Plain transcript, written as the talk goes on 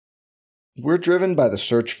We're driven by the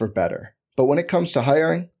search for better. But when it comes to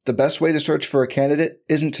hiring, the best way to search for a candidate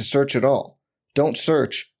isn't to search at all. Don't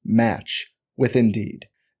search, match with Indeed.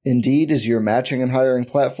 Indeed is your matching and hiring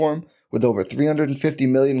platform with over 350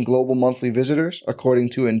 million global monthly visitors,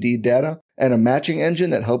 according to Indeed data, and a matching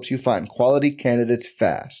engine that helps you find quality candidates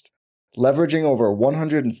fast. Leveraging over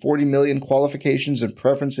 140 million qualifications and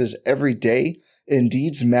preferences every day,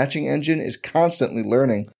 Indeed's matching engine is constantly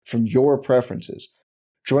learning from your preferences.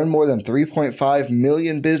 Join more than 3.5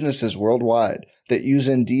 million businesses worldwide that use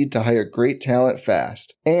Indeed to hire great talent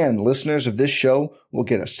fast. And listeners of this show will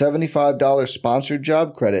get a $75 sponsored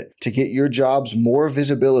job credit to get your jobs more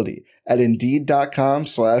visibility at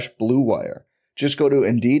Indeed.com/Blue Wire. Just go to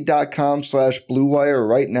Indeed.com/Blue Wire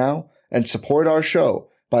right now and support our show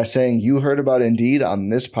by saying you heard about Indeed on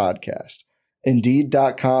this podcast.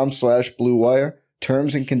 Indeed.com/Blue Wire.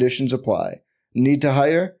 Terms and conditions apply. Need to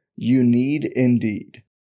hire? You need Indeed.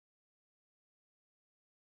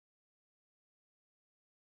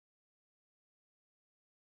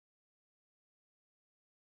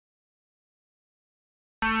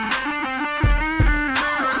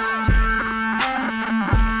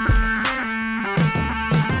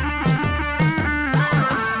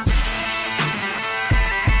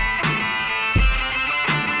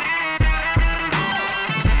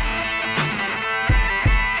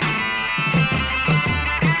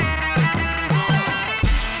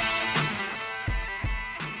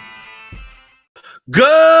 Good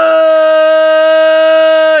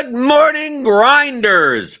morning,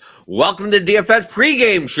 Grinders. Welcome to DFS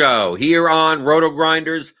pregame show here on Roto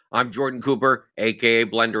Grinders. I'm Jordan Cooper, aka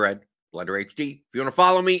BlenderEd, Blender HD. If you want to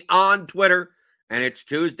follow me on Twitter, and it's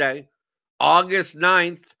Tuesday, August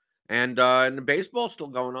 9th, and the baseball's still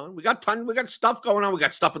going on. We got stuff going on. We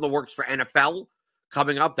got stuff in the works for NFL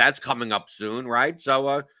coming up. That's coming up soon, right?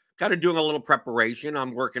 So kind of doing a little preparation.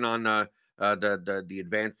 I'm working on the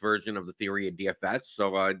advanced version of the theory of DFS.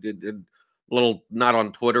 So I did a little, not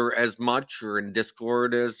on Twitter as much or in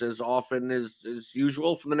Discord as often as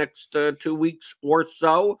usual for the next 2 weeks or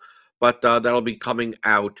so, but that'll be coming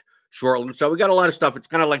out shortly. So we got a lot of stuff. It's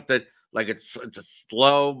kind of like it's a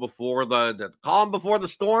slow before the calm before the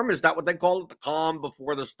storm. Is that what they call it? The calm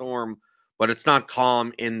before the storm, but it's not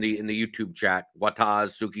calm in the YouTube chat.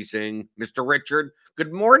 Wataz, Suki Singh, Mr. Richard.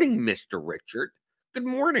 Good morning, Mr. Richard. Good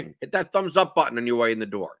morning. Hit that thumbs up button on your way in the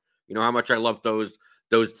door. You know how much I love those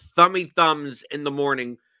thummy thumbs in the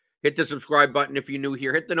morning. Hit the subscribe button if you're new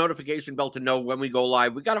here. Hit the notification bell to know when we go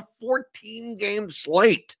live. We got a 14-game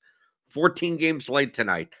slate. 14-game slate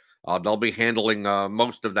tonight. They'll be handling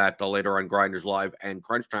most of that later on Grinders Live and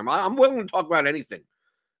Crunch Time. I'm willing to talk about anything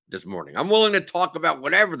this morning. I'm willing to talk about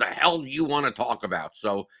whatever the hell you want to talk about.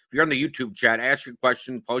 So if you're on the YouTube chat, ask your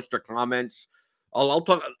question, post your comments. I'll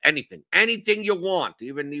talk anything you want.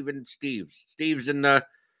 Even Steve's in the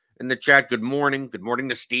chat. Good morning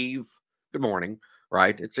to Steve. Good morning.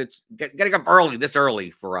 Right? It's getting up early. This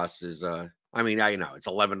early for us is I know it's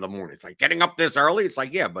 11 in the morning. It's like getting up this early. It's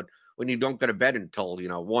like, yeah, but when you don't go to bed until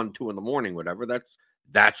 1, 2 in the morning, whatever, that's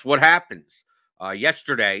what happens.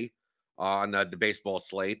 Yesterday on the baseball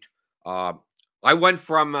slate, I went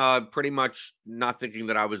from pretty much not thinking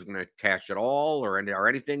that I was going to cash at all or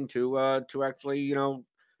anything to actually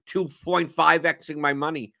 2.5xing my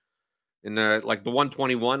money in the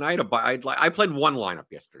 121. I played one lineup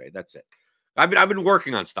yesterday. That's it. I've been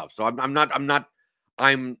working on stuff, so I'm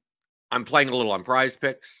playing a little on Prize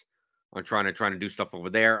Picks. I'm trying to do stuff over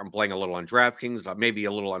there. I'm playing a little on DraftKings, maybe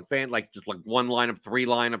a little on Fan, just one lineup, 3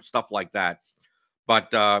 lineups, stuff like that.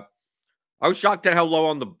 But I was shocked at how low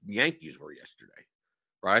on the Yankees were yesterday.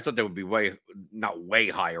 Right? I thought they would be not way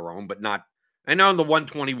higher on, but not. And now on the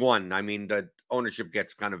 121, I mean, the ownership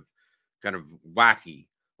gets kind of wacky,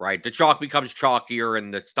 right? The chalk becomes chalkier,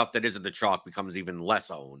 and the stuff that isn't the chalk becomes even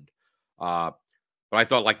less owned. But I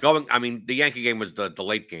thought the Yankee game was the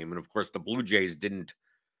late game, and of course the Blue Jays didn't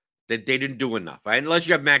do enough, right? Unless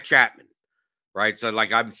you have Matt Chapman, right? So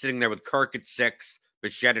I'm sitting there with Kirk at 6,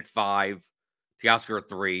 Bichette at 5, Teoscar at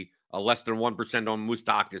 3. Less than 1% on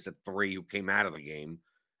Moustakas at 3, who came out of the game.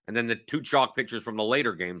 And then the 2 chalk pitchers from the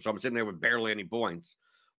later game. So I'm sitting there with barely any points.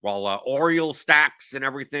 While Orioles stacks and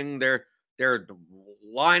everything, they're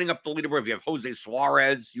lining up the leaderboard. If you have Jose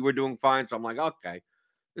Suarez, you were doing fine. So I'm like, okay,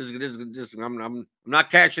 this is I'm not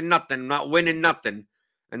cashing nothing, I'm not winning nothing.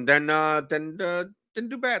 And then didn't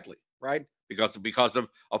do badly, right? Because of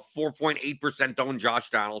a 4.8% owned Josh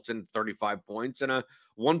Donaldson, 35 points, and a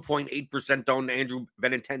 1.8% owned Andrew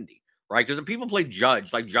Benintendi, right? Because if people play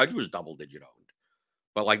Judge, Judge was double-digit owned,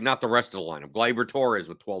 but not the rest of the lineup. Gleyber Torres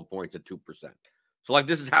with 12 points at 2%. So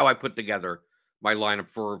this is how I put together my lineup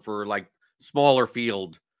for smaller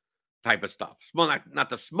field type of stuff. Small, not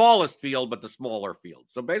the smallest field, but the smaller field.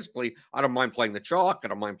 So basically, I don't mind playing the chalk. I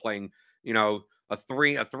don't mind playing, a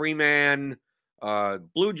three-man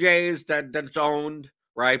Blue Jays that's owned,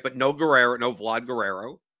 right? But no Guerrero, no Vlad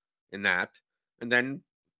Guerrero in that. And then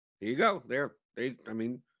here you go.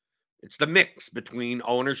 It's the mix between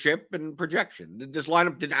ownership and projection. This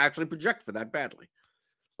lineup didn't actually project for that badly,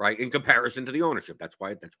 right? In comparison to the ownership. That's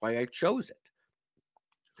why I chose it.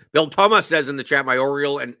 Bill Thomas says in the chat, my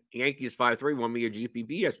Oriole and Yankees 5-3 won me a GPP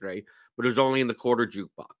yesterday, but it was only in the quarter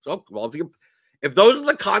jukebox. Oh, well, if those are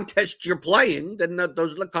the contests you're playing, then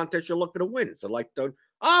those are the contests you're looking to win. So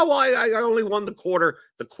I only won the quarter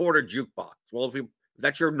jukebox. Well, if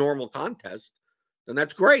that's your normal contest, then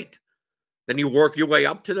that's great. Then you work your way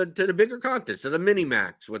up to the bigger contest, to the mini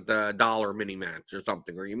max with the $1 mini max or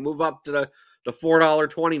something, or you move up to the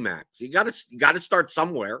 $4.20 max. You got to start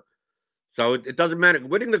somewhere. So it doesn't matter.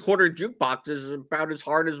 Winning the quarter jukebox is about as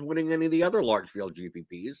hard as winning any of the other large field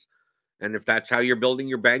GPPs. And if that's how you're building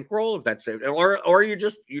your bankroll, if that's it, or you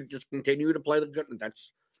just continue to play the good,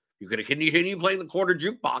 you can continue playing the quarter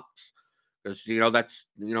jukebox because that's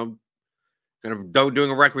kind of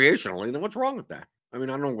doing it recreationally. Then what's wrong with that? I mean,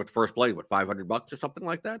 I don't know what first play, $500 or something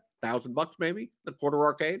like that, $1,000 maybe the quarter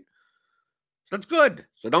arcade. So that's good.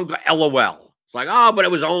 So don't go LOL. It's like, but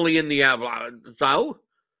it was only in the so.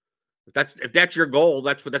 If that's your goal,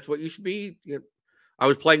 that's what you should be. I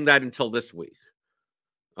was playing that until this week.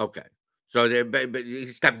 Okay, so but he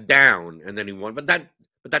stepped down and then he won. But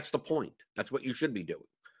that's the point. That's what you should be doing.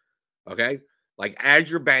 Okay, like as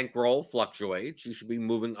your bankroll fluctuates, you should be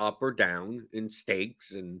moving up or down in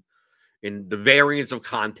stakes and in the variance of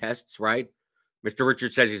contests. Right? Mr.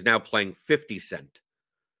 Richard says he's now playing 50-cent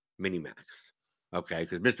minimax. Okay,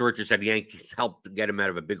 because Mr. Richard said the Yankees helped get him out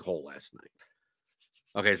of a big hole last night.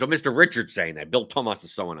 Okay, so Mr. Richard's saying that. Bill Thomas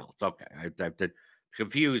is someone else. Okay, I have to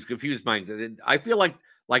confuse my. I feel like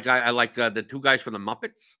I like the two guys from the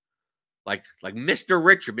Muppets, like Mr.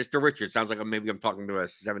 Richard. Mr. Richard sounds like maybe I'm talking to a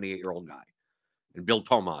 78-year-old guy, and Bill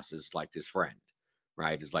Thomas is like his friend,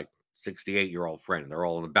 right? His like 68-year-old friend. They're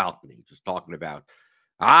all in the balcony just talking about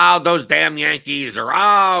those damn Yankees or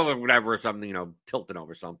whatever, something, tilting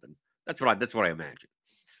over something. That's what I imagine.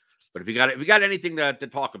 But if you got anything to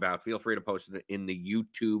talk about, feel free to post it in the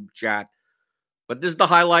YouTube chat. But this is the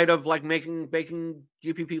highlight of like making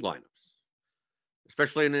GPP lineups,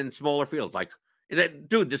 especially in smaller fields. Like,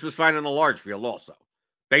 dude, this was fine in a large field also,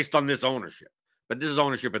 based on this ownership. But this is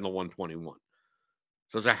ownership in the 121.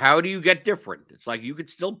 So how do you get different? It's like you could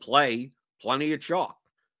still play plenty of chalk,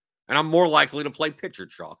 and I'm more likely to play pitcher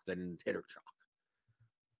chalk than hitter chalk,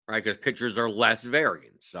 right? Because pitchers are less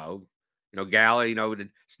variant. So. Gallen,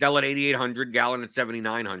 Snell at 8,800, Gallen at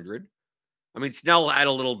 7,900. I mean, Snell had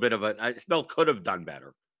a little bit of Snell could have done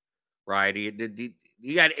better, right?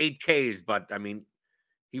 He had 8 Ks, but I mean,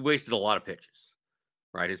 he wasted a lot of pitches,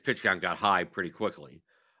 right? His pitch count got high pretty quickly.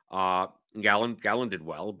 Gallen did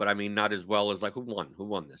well, but I mean, not as well as like who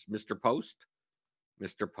won this? Mr. Post,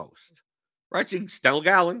 right? So Snell,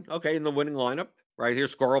 Gallen, okay, in the winning lineup, right?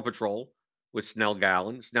 Here's Squirrel Patrol with Snell,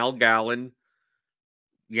 Gallen.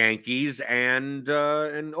 Yankees and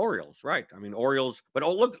Orioles, right? I mean, Orioles, but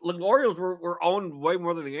look, Orioles were owned way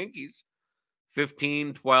more than the Yankees.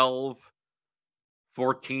 15, 12,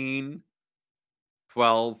 14,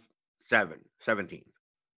 12, 7, 17.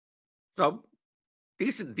 So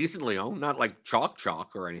decently owned, not like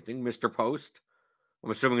chalk or anything. Mr. Post,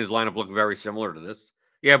 I'm assuming his lineup looked very similar to this.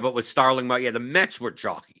 Yeah, but with Starling, the Mets were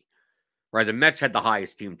chalky, right? The Mets had the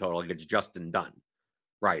highest team total against Justin Dunn,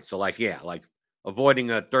 right? So avoiding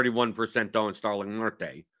a 31% owned Starling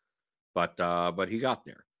Marte, but he got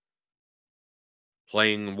there.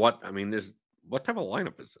 Playing what? I mean, what type of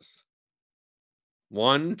lineup is this?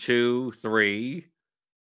 1, 2, 3.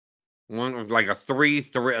 One like a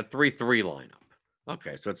 3-3 lineup.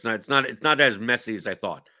 Okay, so it's not as messy as I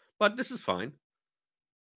thought, but this is fine,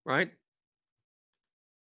 right?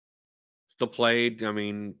 Still played. I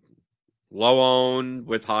mean, low owned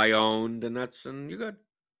with high owned, and you're good.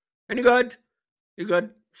 And you're good. You're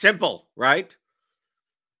good. Simple, right?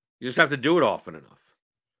 You just have to do it often enough,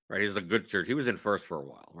 right? He's a good search. He was in first for a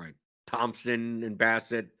while, right? Thompson and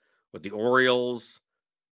Bassett with the Orioles.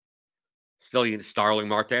 Still, Starling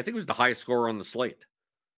Marte. I think he was the highest scorer on the slate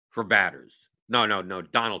for batters. No.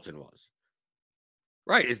 Donaldson was.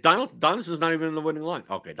 Right. Donaldson's not even in the winning line.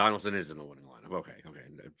 Okay, Donaldson is in the winning lineup. Okay.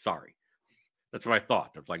 Sorry. That's what I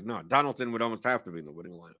thought. I was like, no, Donaldson would almost have to be in the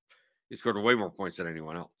winning lineup. He scored way more points than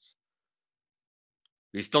anyone else.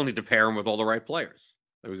 You still need to pair him with all the right players.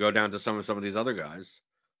 Then we go down to some of these other guys.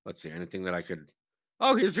 Let's see, anything that I could.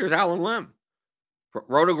 Oh, here's Alan Lem.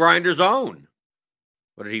 Roto Grinders own.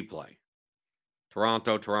 What did he play?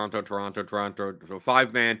 Toronto. So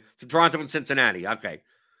 5-man. So Toronto and Cincinnati. Okay.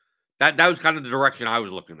 That was kind of the direction I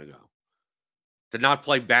was looking to go. To not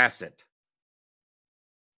play Bassett.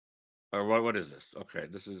 Or what is this? Okay,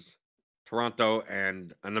 this is Toronto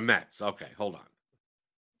and the Mets. Okay, hold on.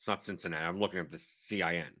 It's not Cincinnati. I'm looking at the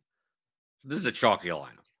CIN. So this is a chalky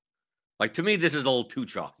lineup. Like, to me, this is a little too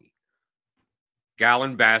chalky.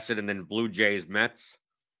 Gallen, Bassett, and then Blue Jays, Mets.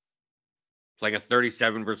 Playing a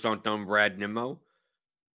 37% on Brad Nimmo.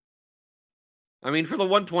 I mean, for the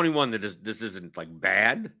 121, this isn't, like,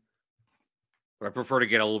 bad. But I prefer to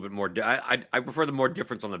get a little bit more. I prefer the more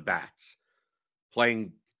difference on the bats.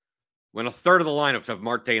 Playing when a third of the lineups have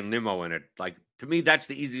Marte and Nimmo in it. Like, to me, that's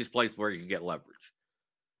the easiest place where you can get leverage.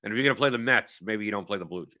 And if you're going to play the Mets, maybe you don't play the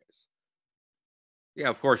Blue Jays. Yeah,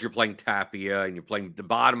 of course, you're playing Tapia and you're playing the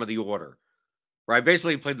bottom of the order. Right?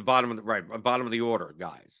 Basically, you played the bottom of the order,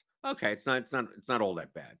 guys. Okay, it's not all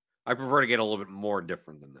that bad. I prefer to get a little bit more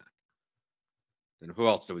different than that. Then who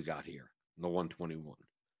else do we got here? In the 121.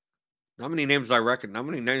 How many names do I recognize? How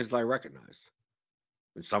many names do I recognize?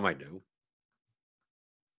 And some I do.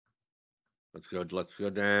 Let's go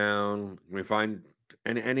down. Can we find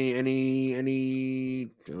any?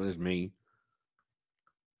 It was me.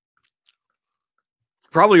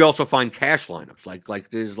 Probably also find cash lineups like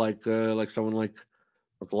there's like someone like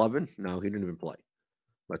McLovin. No, he didn't even play.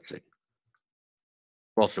 Let's see.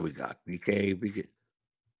 What else do we got? BK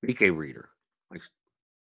Reader. Like,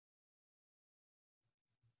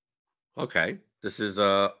 okay, this is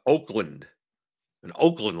Oakland, an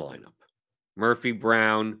Oakland lineup. Murphy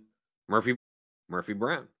Brown,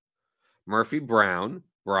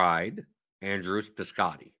 Bride, Andrews,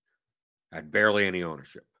 Piscotty. Had barely any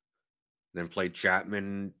ownership. Then played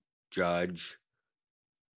Chapman, Judge,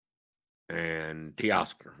 and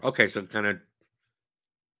Teoscar. Okay, so kind of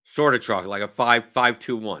sort of chalk, like a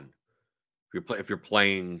 5-5-2-1. If you're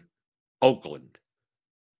playing Oakland,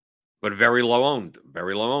 but very low owned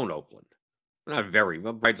Oakland. Not very,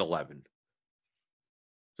 but Bride's 11.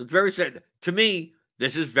 So it's very sad. To me,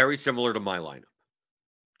 this is very similar to my lineup.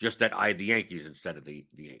 Just that I had the Yankees instead of the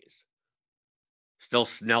A's. Still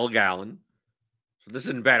Snell, Gallen. So this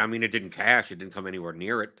isn't bad. I mean, it didn't cash. It didn't come anywhere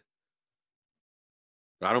near it.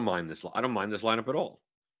 But I don't mind this. I don't mind this lineup at all.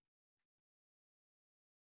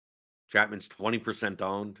 Chapman's 20%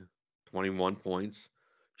 owned, 21 points.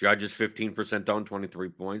 Judge is 15% owned, 23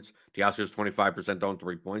 points. Teoscar is 25% owned,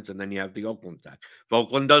 3 points. And then you have the Oakland stack. If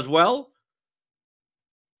Oakland does well,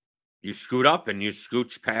 you scoot up and you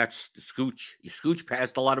scooch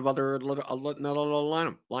past a lot of other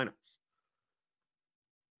lineups.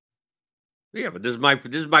 Yeah, but this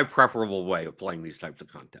is my preferable way of playing these types of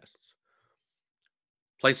contests.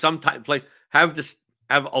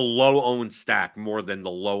 Have a low owned stack more than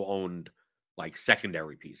the low owned like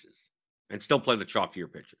secondary pieces, and still play the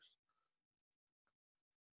chalkier pitchers.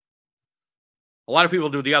 A lot of people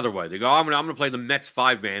do the other way. They go, I'm gonna play the Mets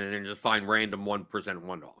 5-man and then just find random 1%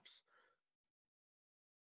 one-offs.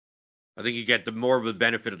 I think you get the more of the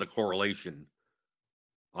benefit of the correlation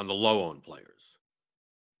on the low owned players.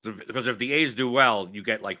 Because if the A's do well, you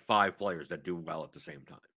get like 5 players that do well at the same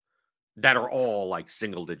time. That are all like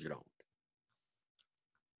single digit owned.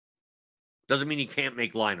 Doesn't mean you can't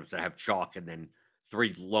make lineups that have chalk and then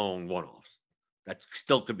 3 lone one-offs. That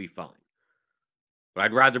still could be fine. But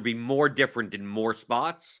I'd rather be more different in more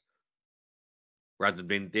spots rather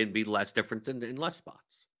than be less different in less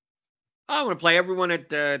spots. I'm going to play everyone at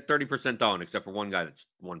 30% owned except for one guy that's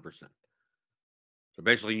 1%. So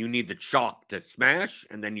basically, you need the chalk to smash,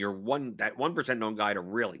 and then that 1% owned guy to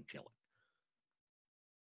really kill it.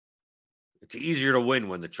 It's easier to win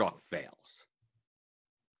when the chalk fails.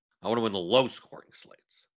 I want to win the low scoring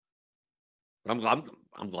slates. But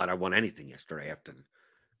I'm glad I won anything yesterday after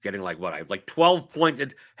getting I have like 12 points.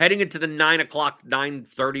 Heading into the 9 o'clock,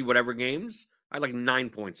 9:30, whatever games, I had like 9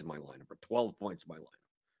 points in my lineup or 12 points in my lineup.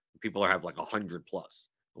 People have like 100 plus.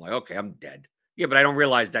 I'm like, okay, I'm dead. Yeah, but I don't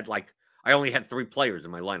realize that I only had 3 players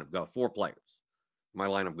in my lineup go, 4 players in my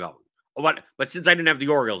lineup going. But since I didn't have the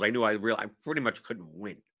Orioles, I knew I pretty much couldn't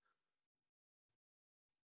win.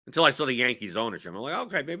 Until I saw the Yankees ownership. I'm like,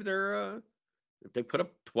 okay, maybe they're if they put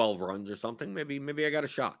up 12 runs or something, maybe I got a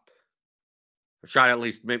shot. A shot at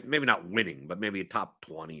least, maybe not winning, but maybe a top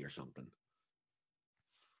 20 or something.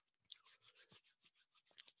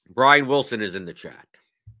 Brian Wilson is in the chat.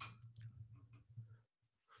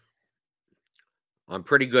 I'm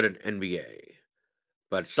pretty good at NBA,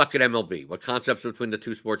 but suck at MLB. What concepts between the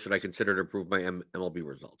two sports should I consider to improve my MLB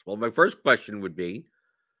results? Well, my first question would be,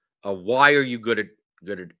 why are you good at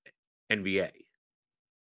NBA?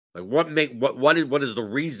 Like what is the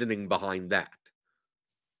reasoning behind that?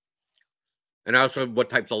 And also what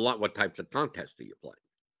types of contests are you playing?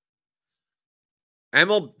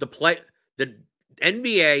 The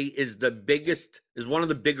NBA is one of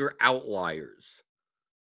the bigger outliers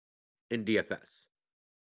in DFS,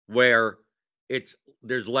 where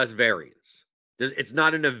there's less variance. It's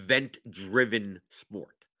not an event-driven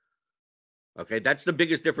sport. Okay, that's the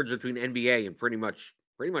biggest difference between NBA and pretty much,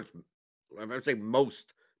 I would say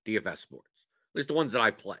most DFS sports, at least the ones that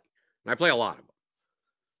I play, and I play a lot of them.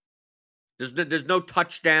 There's no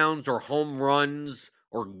touchdowns or home runs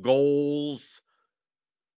or goals.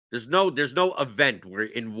 There's no event where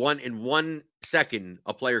in one second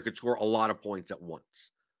a player could score a lot of points at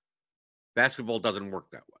once. Basketball doesn't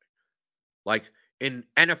work that way. Like in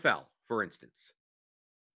NFL, for instance,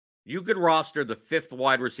 you could roster the 5th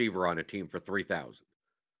wide receiver on a team for 3,000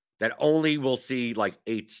 that only will see like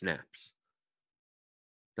 8 snaps.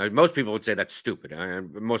 Now, most people would say that's stupid.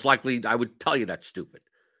 Most likely, I would tell you that's stupid.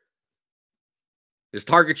 His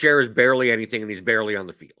target share is barely anything, and he's barely on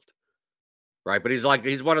the field. Right? But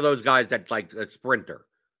he's one of those guys that's like a sprinter.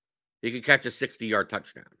 He can catch a 60-yard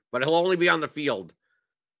touchdown. But he'll only be on the field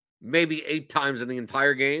maybe 8 times in the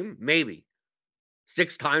entire game. Maybe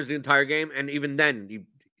 6 times the entire game. And even then,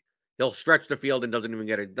 he'll stretch the field and doesn't even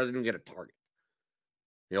get a target.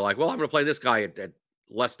 You're like, well, I'm going to play this guy at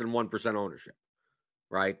less than 1% ownership.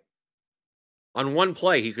 Right? On one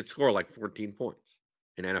play, he could score like 14 points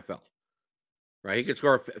in NFL. Right? He could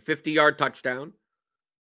score a 50-yard touchdown.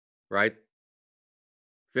 Right?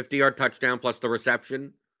 50-yard touchdown plus the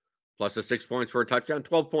reception, plus the 6 points for a touchdown,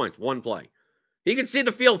 12 points, one play. He can see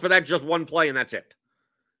the field for that just one play, and that's it.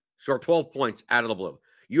 Score 12 points out of the blue.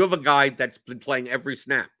 You have a guy that's been playing every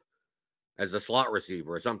snap as a slot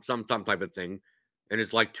receiver or some type of thing, and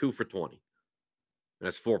it's like 2 for 20. And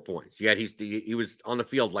that's 4 points. Yet he was on the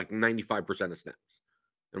field like 95% of snaps.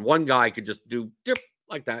 And one guy could just do dip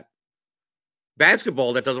like that.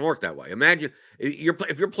 Basketball, that doesn't work that way. Imagine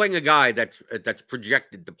if you're playing a guy that's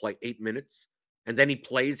projected to play 8 minutes, and then he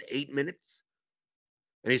plays 8 minutes,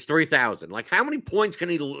 and he's 3,000. Like, how many points can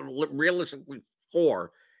he realistically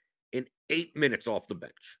score in 8 minutes off the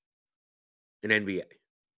bench in NBA?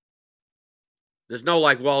 There's no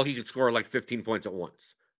like, well, he could score like 15 points at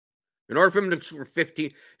once. In order for him to score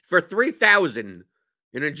 15 for 3,000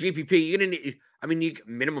 in a GPP, you're gonna need, you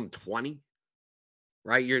minimum 20,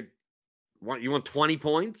 right? You want 20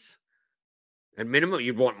 points? At minimum,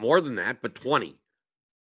 you'd want more than that, but 20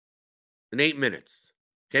 in 8 minutes.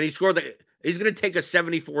 Can he score he's going to take a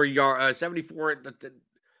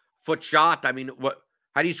 74-foot shot. How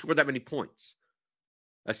do you score that many points?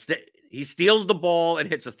 He steals the ball and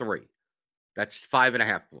hits a 3. That's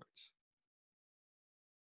 5.5 points.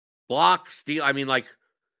 Block, steal. Has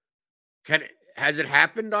it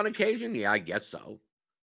happened on occasion? Yeah, I guess so.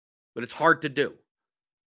 But it's hard to do.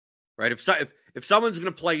 Right? If someone's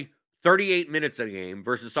going to play 38 minutes a game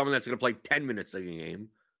versus someone that's going to play 10 minutes a game,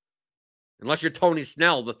 unless you're Tony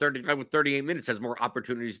Snell, the guy with 38 minutes has more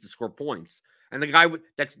opportunities to score points. And the guy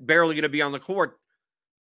that's barely going to be on the court,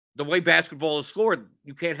 the way basketball is scored,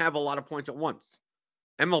 you can't have a lot of points at once.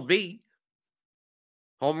 MLB,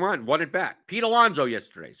 home run, won it back. Pete Alonso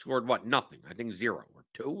yesterday scored what? Nothing. I think 0 or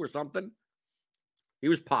 2 or something. He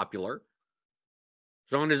was popular.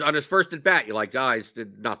 So on his first at bat, you're like, guys,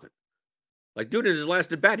 did nothing. Like, dude, in his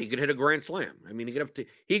last at bat, he could hit a grand slam.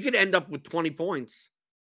 He could end up with 20 points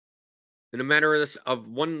in a matter of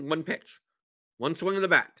one pitch, one swing of the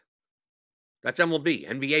bat. That's MLB.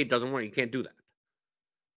 NBA doesn't want. You can't do that.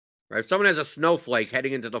 Right? If someone has a snowflake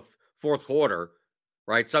heading into the fourth quarter,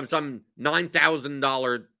 right? Some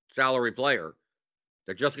 $9,000 salary player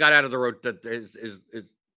that just got out of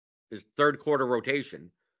his third quarter rotation,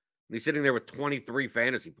 and he's sitting there with 23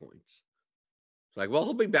 fantasy points. It's like, well,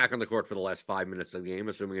 he'll be back on the court for the last 5 minutes of the game,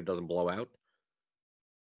 assuming it doesn't blow out.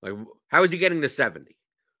 Like, how is he getting to 70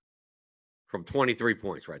 from 23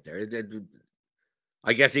 points right there?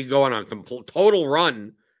 I guess he could go on a total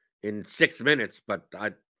run in 6 minutes, but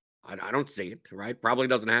I don't see it, right? Probably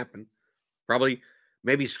doesn't happen. Probably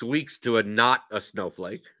maybe squeaks to not a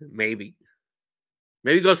snowflake. Maybe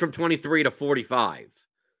goes from 23 to 45,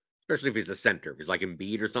 especially if he's a center. If he's like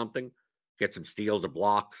Embiid or something, get some steals or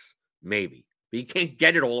blocks, maybe. But you can't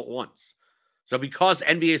get it all at once. So because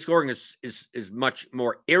NBA scoring is much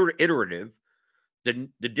more iterative, the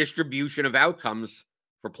distribution of outcomes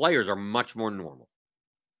for players are much more normal.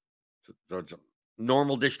 So it's a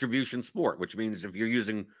normal distribution sport, which means if you're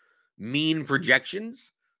using mean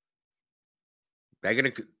projections, they're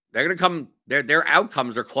gonna come. Their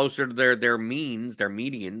outcomes are closer to their means, their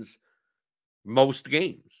medians, most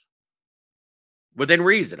games. Within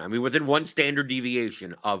reason. Within one standard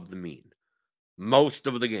deviation of the mean. Most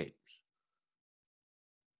of the games.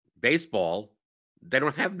 Baseball, they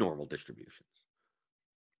don't have normal distributions.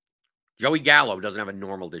 Joey Gallo doesn't have a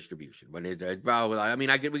normal distribution. We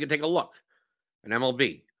can take a look. An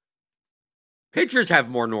MLB. Pitchers have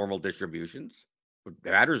more normal distributions, but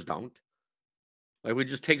batters don't. Like, we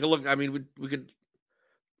just take a look. I mean, we could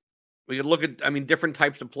look at, different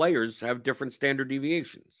types of players have different standard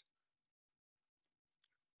deviations.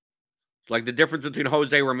 It's like the difference between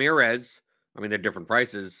Jose Ramirez, they're different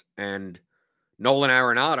prices, and Nolan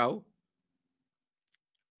Arenado,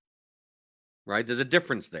 right? There's a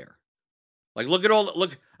difference there. Like, look at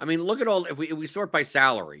all, if we sort by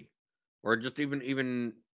salary, or just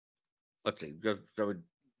even, let's see, just so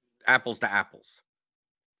apples to apples.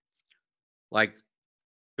 Like,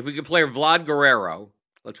 if we could play Vlad Guerrero,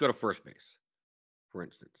 let's go to first base, for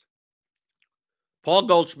instance. Paul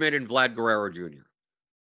Goldschmidt and Vlad Guerrero Jr.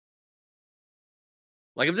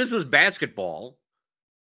 Like, if this was basketball,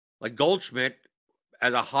 like, Goldschmidt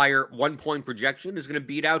as a higher 1-point projection is going to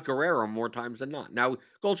beat out Guerrero more times than not. Now,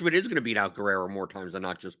 Goldschmidt is going to beat out Guerrero more times than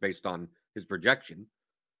not just based on his projection.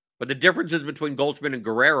 But the differences between Goldschmidt and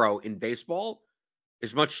Guerrero in baseball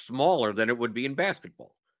is much smaller than it would be in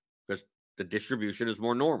basketball because the distribution is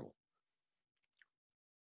more normal.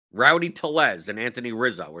 Rowdy Tellez and Anthony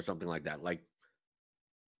Rizzo or something like that. Like,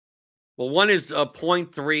 well, one is a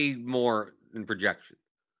 0.3 more in projection.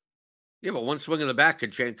 Yeah, but one swing of the bat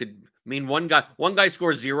could mean one guy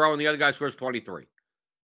scores 0 and the other guy scores 23.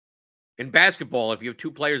 In basketball, if you have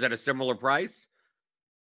two players at a similar price,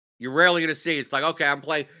 you're rarely going to see. It's like, okay, I'm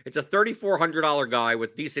playing. It's a $3,400 guy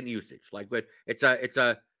with decent usage. Like, it's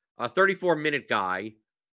a 34-minute guy.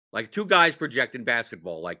 Like, two guys project in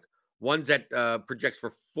basketball. Like, one's at projects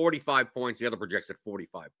for 45 points, the other projects at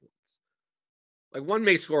 45 points. Like, one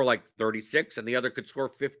may score like 36, and the other could score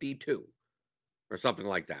 52. Or something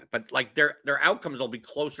like that. But like their outcomes will be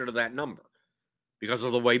closer to that number because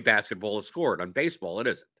of the way basketball is scored. On baseball, it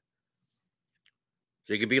isn't.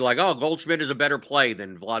 So you could be like, oh, Goldschmidt is a better play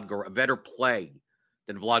than Vlad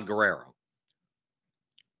Guerrero.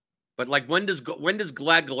 But like, when does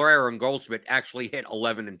Vlad Guerrero and Goldschmidt actually hit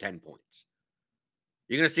 11 and 10 points?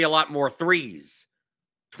 You're going to see a lot more 3s,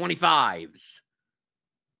 25s.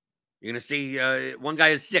 You're going to see one guy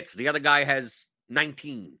has 6, the other guy has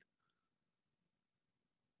 19.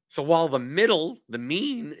 So while the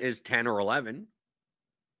mean is 10 or 11,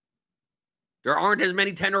 there aren't as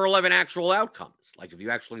many 10 or 11 actual outcomes. Like, if you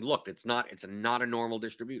actually looked, it's not a normal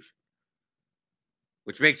distribution.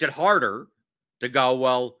 Which makes it harder to go,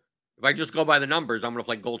 well, if I just go by the numbers, I'm going to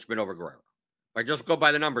play Goldschmidt over Guerrero. If I just go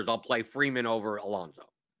by the numbers, I'll play Freeman over Alonso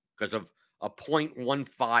because of a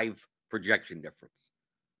 0.15 projection difference.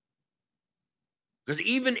 Because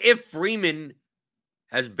even if Freeman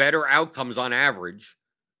has better outcomes on average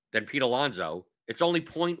than Pete Alonso, it's only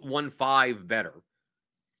 0.15 better.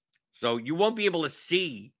 So you won't be able to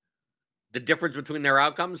see the difference between their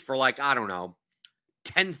outcomes for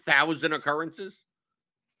 10,000 occurrences.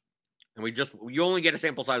 And you only get a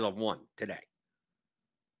sample size of 1 today.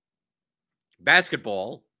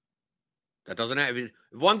 Basketball, that doesn't have, if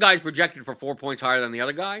one guy's projected for 4 points higher than the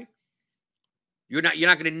other guy, you're not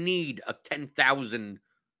going to need a 10,000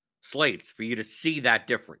 slates for you to see that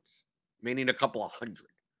difference. Meaning a couple of hundred.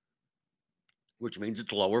 Which means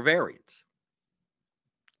it's lower variance.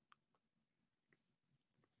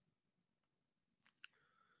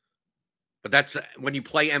 But that's when you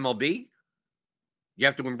play MLB, you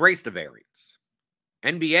have to embrace the variance.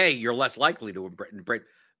 NBA, you're less likely to embrace.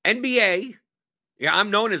 NBA, yeah, I'm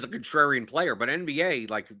known as a contrarian player, but NBA,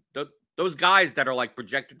 like those guys that are like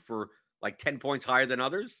projected for like 10 points higher than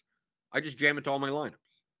others, I just jam it to all my lineups.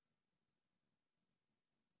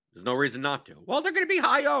 There's no reason not to. Well, they're going to be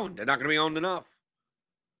high owned. They're not going to be owned enough.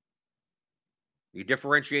 You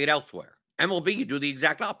differentiate elsewhere. MLB, you do the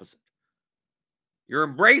exact opposite. You're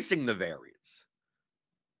embracing the variance.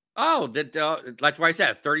 Oh, that's why I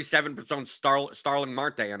said 37% Starling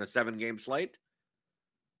Marte on a 7-game slate.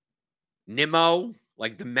 Nimmo,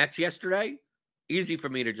 like the Mets yesterday, easy for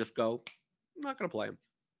me to just go, I'm not going to play him.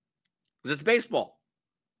 Because it's baseball.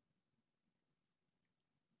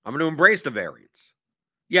 I'm going to embrace the variance.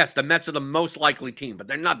 Yes, the Mets are the most likely team, but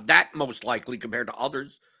they're not that most likely compared to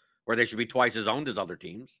others where they should be twice as owned as other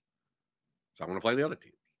teams. So I'm going to play the other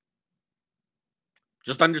team.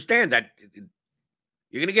 Just understand that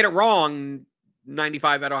you're going to get it wrong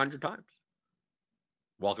 95 out of 100 times.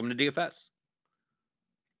 Welcome to DFS.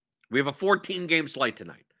 We have a 14-game slate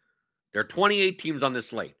tonight. There are 28 teams on this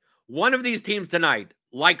slate. One of these teams tonight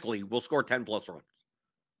likely will score 10-plus runs.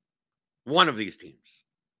 One of these teams.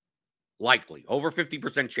 Likely. Over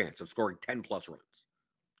 50% chance of scoring 10-plus runs.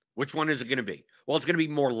 Which one is it going to be? Well, it's going to be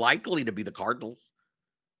more likely to be the Cardinals.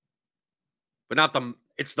 but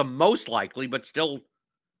it's the most likely, but still,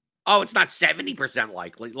 it's not 70%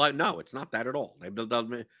 likely. Like, no, it's not that at all.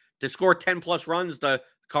 To score 10 plus runs, the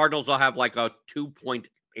Cardinals will have like a 2.8%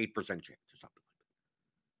 chance or something.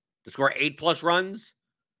 To score 8 plus runs,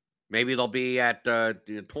 maybe they'll be at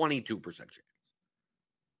 22% chance.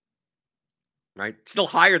 Right? Still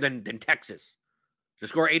higher than Texas. To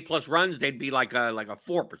score 8 plus runs, they'd be like a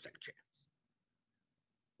 4% chance.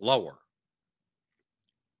 Lower.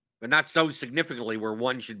 But not so significantly where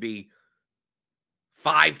one should be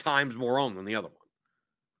 5 times more owned than the other one.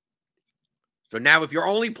 So now if you're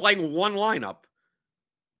only playing one lineup,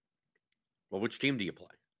 well, which team do you play?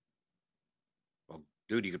 Well,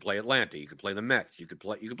 dude, you could play Atlanta, you could play the Mets, you could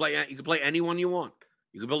play anyone you want.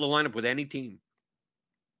 You could build a lineup with any team.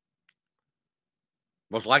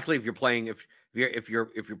 Most likely, if you're playing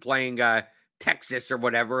Texas or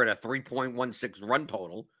whatever at a 3.16 run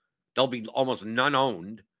total, there'll be almost none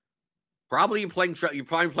owned. You're probably playing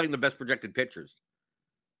the best projected pitchers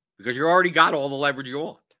because you already got all the leverage you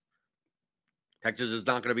want. Texas is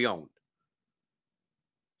not going to be owned,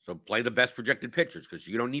 so play the best projected pitchers because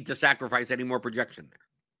you don't need to sacrifice any more projection there.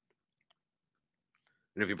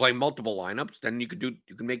 And if you play multiple lineups, then you can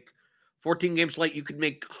make 14 game slate. You could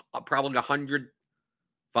make probably 100.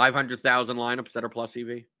 500,000 lineups that are plus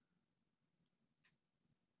EV.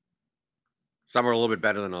 Some are a little bit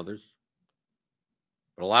better than others.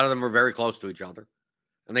 But a lot of them are very close to each other.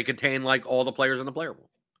 And they contain like all the players in the player pool.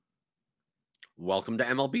 Welcome to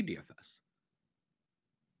MLB DFS.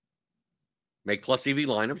 Make plus EV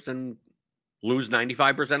lineups and lose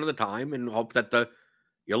 95% of the time and hope that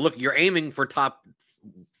you're aiming for top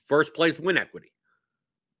first place win equity.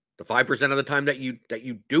 The 5% of the time that you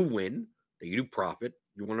do win, that you do profit,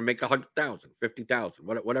 you want to make 100,000, 50,000,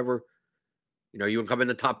 whatever. You want to come in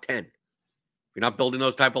the top 10. If you're not building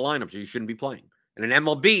those type of lineups, you shouldn't be playing. And in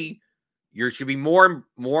MLB, you should be more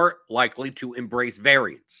likely to embrace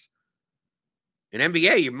variance. In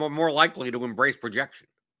NBA, you're more likely to embrace projection.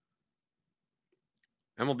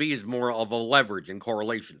 MLB is more of a leverage and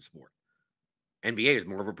correlation sport. NBA is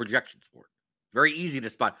more of a projection sport. Very easy to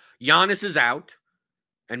spot. Giannis is out,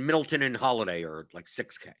 and Middleton and Holiday are like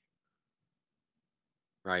 6K.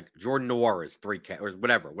 Right? Jordan Noir is 3K or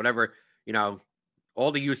whatever.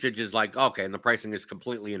 All the usage is like, okay, and the pricing is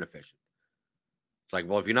completely inefficient. It's like,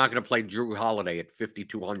 well, if you're not going to play Drew Holiday at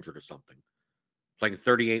 5,200 or something, playing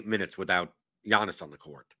 38 minutes without Giannis on the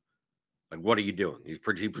court, like, what are you doing? He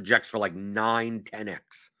projects for like 9,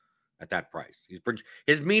 10x at that price.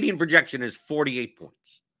 His median projection is 48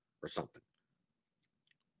 points or something.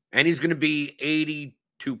 And he's going to be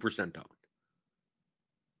 82% owned.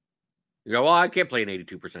 You go, well, I can't play an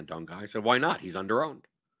 82% owned guy. So why not? He's under-owned.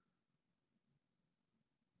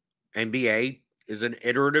 NBA is an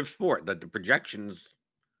iterative sport. The projections,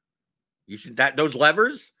 those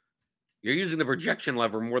levers, you're using the projection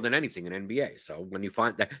lever more than anything in NBA. So when you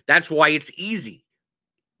find that's why it's easy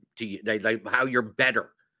how you're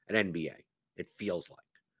better at NBA. It feels like.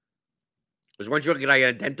 Because once you can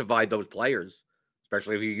identify those players,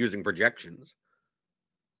 especially if you're using projections,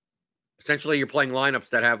 essentially, you're playing lineups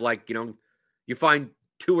that have you find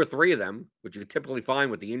 2 or 3 of them, which you typically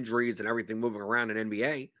find with the injuries and everything moving around in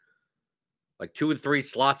NBA. Like 2 and 3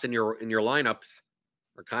 slots in your lineups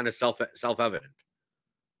are kind of self-evident.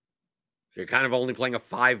 So you're kind of only playing a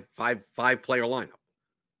 5 player lineup,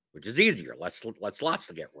 which is easier, less slots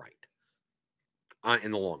to get right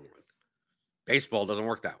in the long run. Baseball doesn't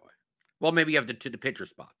work that way. Well, maybe you have the pitcher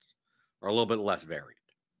spots are a little bit less varied.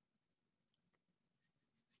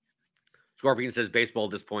 Scorpion says baseball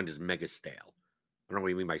at this point is mega stale. I don't know what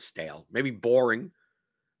you mean by stale. Maybe boring.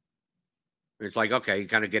 It's like, okay, you're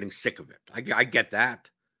kind of getting sick of it. I get that.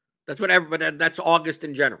 That's but that's August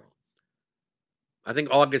in general. I think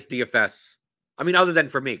August DFS, other than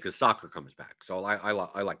for me, because soccer comes back. So I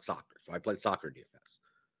like soccer. So I play soccer DFS.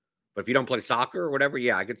 But if you don't play soccer or whatever,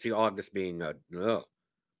 yeah, I could see August being like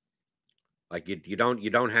you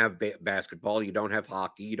don't have basketball, you don't have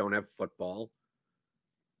hockey, you don't have football.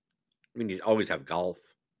 You always have golf.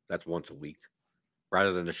 That's once a week,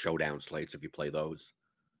 rather than the showdown slates if you play those.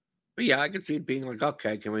 But yeah, I could see it being like,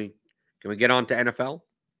 okay, can we get on to NFL?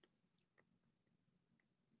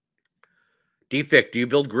 DFIC, do you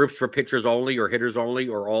build groups for pitchers only or hitters only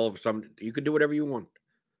or all of some? You can do whatever you want.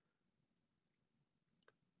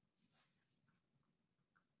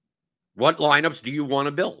 What lineups do you want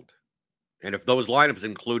to build? And if those lineups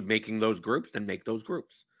include making those groups, then make those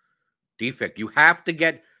groups. DFIC, you have to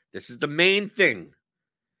get, this is the main thing.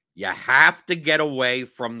 You have to get away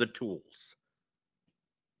from the tools.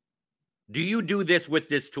 Do you do this with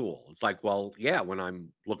this tool? It's like, well, yeah, when I'm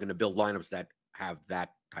looking to build lineups that have that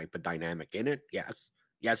type of dynamic in it. Yes.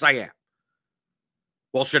 Yes, I am.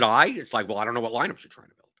 Well, should I? It's like, well, I don't know what lineups you're trying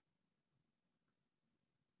to build.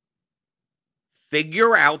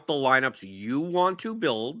 Figure out the lineups you want to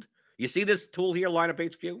build. You see this tool here, Lineup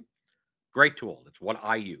HQ? Great tool. It's what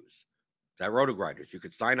I use. It's at Roto Grinders. You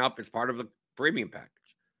could sign up as part of the premium package.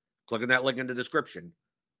 Click on that link in the description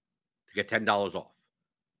to get $10 off.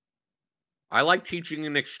 I like teaching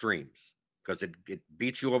in extremes because it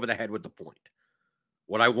beats you over the head with the point.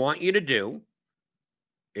 What I want you to do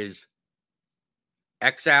is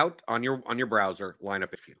X out on your browser,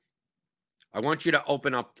 Lineup HQ. I want you to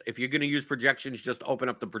open up, if you're going to use projections, just open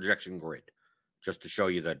up the projection grid just to show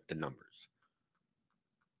you the numbers.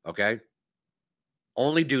 Okay?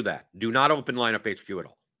 Only do that. Do not open Lineup HQ at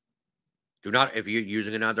all. Do not, if you're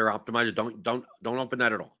using another optimizer, don't open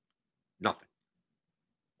that at all. Nothing.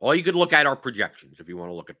 All you could look at are projections if you want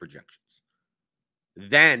to look at projections.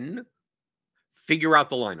 Then figure out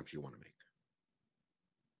the lineups you want to make.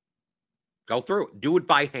 Go through it. Do it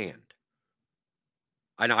by hand.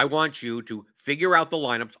 And I want you to figure out the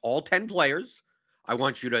lineups, all 10 players. I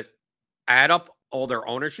want you to add up all their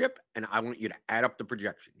ownership, and I want you to add up the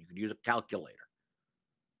projection. You could use a calculator.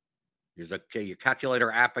 Use your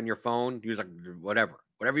calculator app on your phone. Use whatever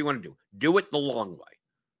you want to do. Do it the long way.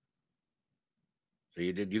 So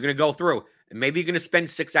you're going to go through, and maybe you're going to spend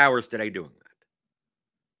 6 hours today doing that.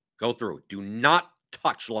 Go through it. Do not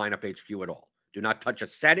touch Lineup HQ at all. Do not touch a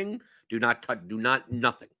setting.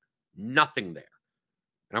 Nothing. Nothing there.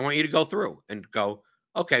 And I want you to go through and go,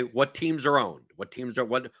 okay, what teams are owned? What's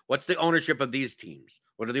the ownership of these teams?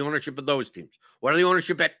 What are the ownership of those teams? What are the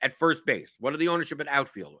ownership at first base? What are the ownership at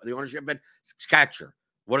outfield? What are the ownership at catcher?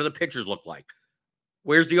 What do the pitchers look like?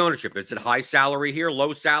 Where's the ownership? Is it high salary here,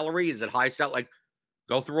 low salary? Is it high salary? Like,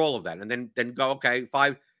 go through all of that, and then go, okay,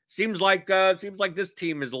 5. Seems like this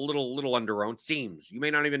team is a little under-owned. Seems. You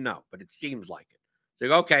may not even know, but it seems like it. So you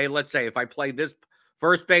go, okay, let's say if I play this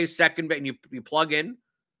first base, second base, and you plug in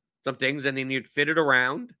some things, and then you fit it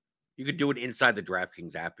around. You could do it inside the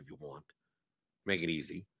DraftKings app if you want. Make it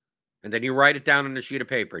easy. And then you write it down on a sheet of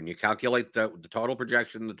paper, and you calculate the total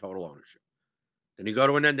projection and the total ownership. Then you go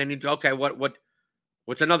to and then you go, okay,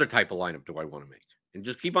 what's another type of lineup do I want to make? And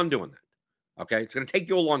just keep on doing that. Okay? It's going to take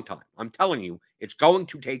you a long time. I'm telling you, it's going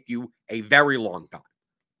to take you a very long time.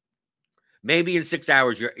 Maybe in 6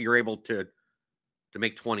 hours, you're able to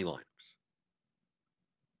make 20 lineups.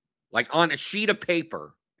 Like on a sheet of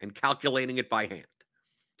paper, and calculating it by hand.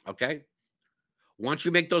 Okay? Once you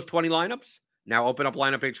make those 20 lineups, now open up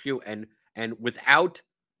Lineup HQ and without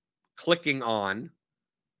clicking on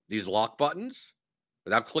these lock buttons,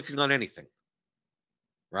 without clicking on anything,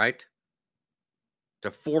 right? To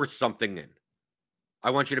force something in. I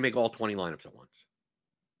want you to make all 20 lineups at once.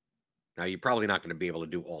 Now you're probably not going to be able to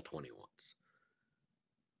do all 20 at once.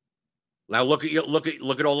 Now look at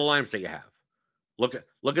all the lineups that you have. Look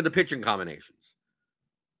at the pitching combinations.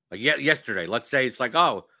 Like yesterday, let's say it's like,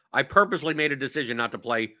 oh, I purposely made a decision not to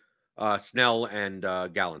play Snell and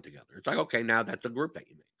Gallen together. It's like, okay, now that's a group that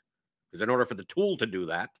you make. Because in order for the tool to do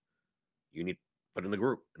that, you need to put in the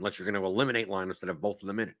group, unless you're going to eliminate lineups that have both of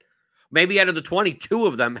them in it. Maybe out of the 22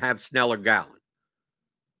 of them have Snell or Gallen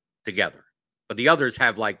together, but the others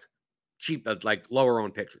have like cheap, like lower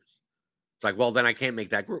owned pitchers. It's like, well, then I can't make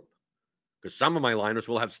that group because some of my lineups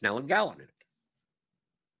will have Snell and Gallen in it.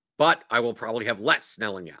 But I will probably have less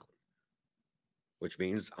Snell and Gallen, which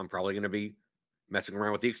means I'm probably going to be messing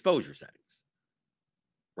around with the exposure settings,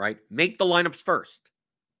 right? Make the lineups first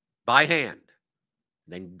by hand.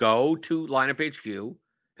 Then go to Lineup HQ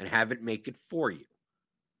and have it make it for you.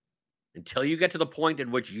 Until you get to the point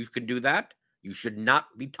in which you can do that, you should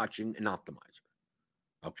not be touching an optimizer,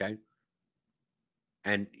 okay?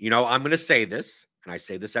 And, I'm going to say this, and I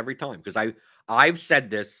say this every time, because I've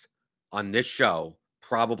said this on this show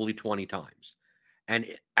probably 20 times. And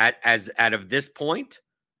out of this point,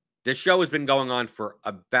 this show has been going on for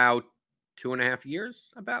about 2.5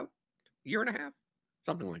 years, about a year and a half,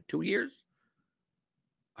 something like 2 years.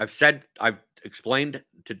 I've explained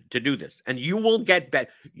to do this, and you will get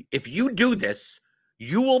better. If you do this,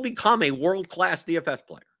 you will become a world-class DFS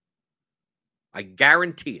player. I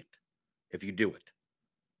guarantee it if you do it.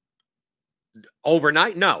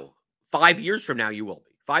 Overnight? No. 5 years from now, you will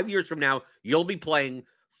be. 5 years from now, you'll be playing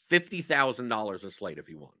 $50,000 a slate if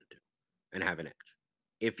you wanted to and have an edge.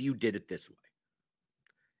 If you did it this way.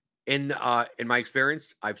 In my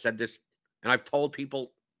experience, I've said this, and I've told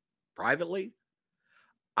people privately,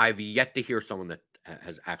 I've yet to hear someone that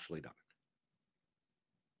has actually done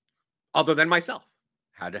it. Other than myself.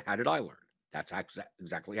 How did I learn? That's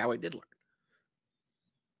exactly how I did learn.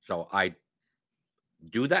 So I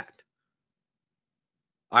do that.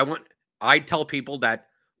 I tell people that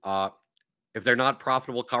if they're not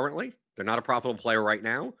profitable currently, they're not a profitable player right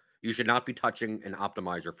now, you should not be touching an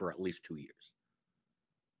optimizer for at least 2 years.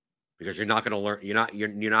 Because you're not going to learn, you're not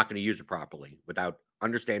going to use it properly without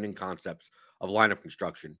understanding concepts of lineup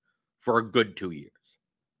construction for a good 2 years.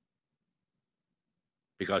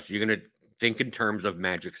 Because you're going to think in terms of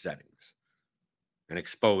magic settings and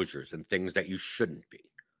exposures and things that you shouldn't be.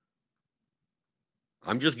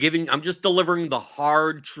 I'm just delivering the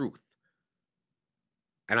hard truth.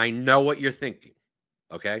 And I know what you're thinking.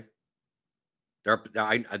 Okay? There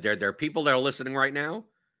are people that are listening right now.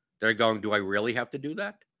 They're going, do I really have to do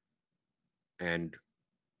that? And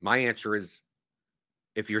my answer is,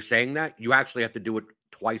 if you're saying that, you actually have to do it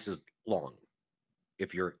twice as long.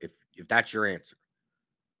 If that's your answer.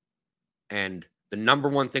 And the number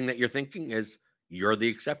one thing that you're thinking is you're the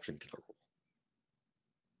exception to the rule.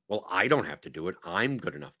 Well, I don't have to do it. I'm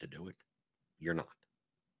good enough to do it. You're not.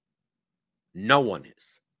 No one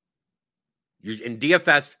is. In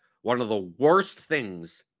DFS, one of the worst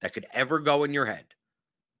things that could ever go in your head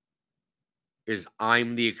is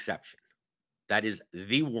I'm the exception. That is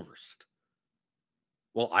the worst.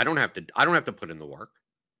 Well, I don't have to put in the work.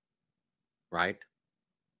 Right?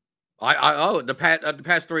 The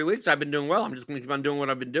past 3 weeks I've been doing well. I'm just going to keep on doing what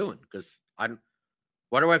I've been doing because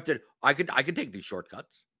what do I have to do? I could take these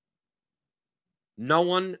shortcuts. No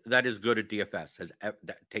one that is good at DFS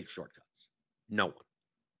takes shortcuts. No one.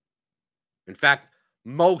 In fact,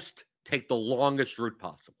 most take the longest route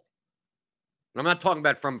possible. And I'm not talking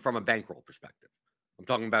about from a bankroll perspective. I'm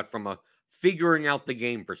talking about from a figuring out the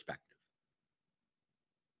game perspective.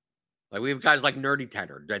 Like we have guys like Nerdy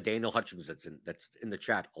Tanner, Daniel Hutchins that's in the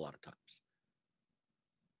chat a lot of times.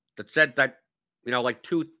 That said that, like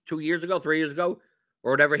 2 years ago, 3 years ago,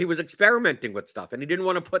 or whatever, he was experimenting with stuff and he didn't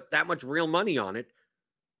want to put that much real money on it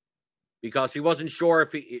because he wasn't sure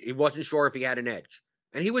if he had an edge.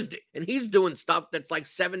 And he's doing stuff that's like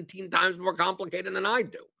 17 times more complicated than I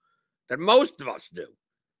do, that most of us do.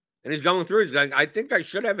 And he's going through. He's going, I think I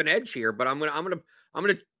should have an edge here, but I'm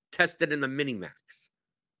gonna test it in the mini max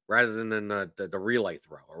rather than in the relay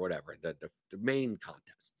throw or whatever, the main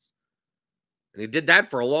contests. And he did that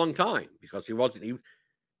for a long time because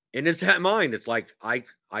in his mind, it's like I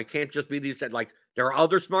can't just be these. Like there are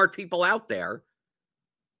other smart people out there,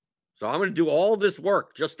 so I'm going to do all this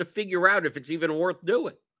work just to figure out if it's even worth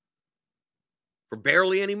doing for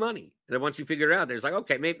barely any money. And then once you figure it out, there's like,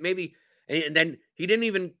 okay, maybe. And then he didn't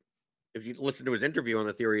even, if you listen to his interview on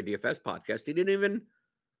the Theory of DFS podcast, he didn't even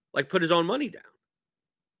like put his own money down.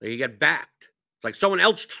 Like, he got backed. It's like someone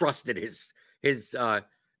else trusted his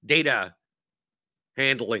data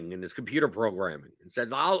handling and his computer programming and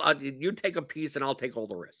says, you take a piece and I'll take all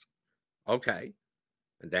the risk. Okay.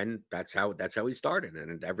 And then that's how he started.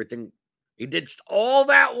 And everything, he did all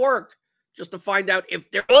that work just to find out if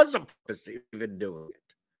there was a purpose even doing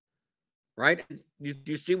it. Right?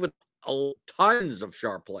 You see with tons of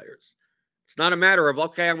sharp players, it's not a matter of,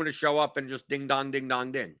 okay, I'm going to show up and just ding dong, ding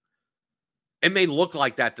dong, ding. It may look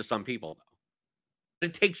like that to some people, though.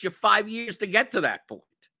 It takes you 5 years to get to that point.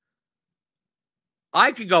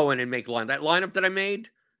 I could go in and make that lineup that I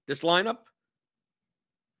made, this lineup.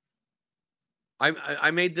 I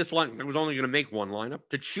made this lineup. I was only going to make one lineup.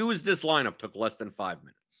 To choose this lineup took less than 5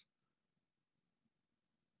 minutes.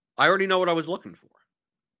 I already know what I was looking for.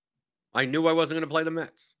 I knew I wasn't going to play the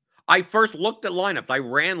Mets. I first looked at lineups. I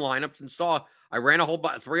ran lineups and saw I ran a whole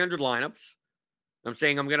 300 lineups. I'm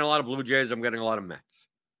saying I'm getting a lot of Blue Jays. I'm getting a lot of Mets.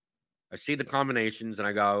 I see the combinations and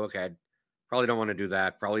I go, okay, probably don't want to do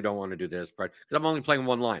that. Probably don't want to do this. Because I'm only playing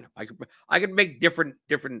one lineup. I could make different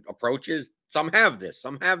approaches. Some have this.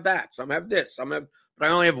 Some have that. Some have this. Some have, but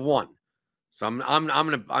I only have one. So I'm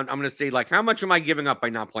gonna see like how much am I giving up by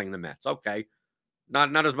not playing the Mets? Okay,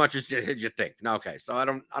 not as much as you think. No, okay, so I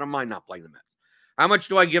don't mind not playing the Mets. How much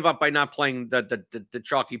do I give up by not playing the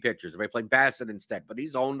chalky pitchers? If I play Bassett instead, but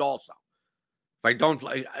he's owned also. If I don't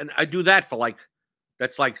play, and I do that for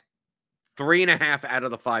that's like 3.5 out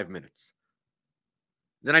of the 5 minutes.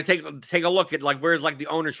 Then I take a look at where's the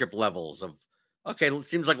ownership levels of, okay, it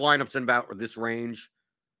seems like lineups in about this range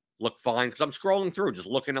look fine because I'm scrolling through, just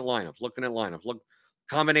looking at lineups, look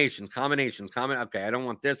combinations. Okay, I don't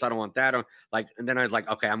want this, I don't want that. And then I was like,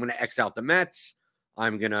 okay, I'm gonna X out the Mets. I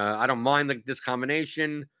don't mind this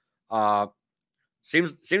combination.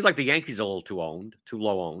 Seems like the Yankees are a little too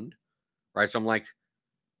low owned, right? So I'm like,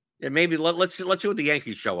 yeah, maybe let's see what the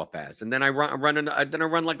Yankees show up as, and then I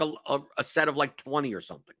run like a set of like 20 or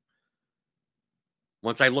something.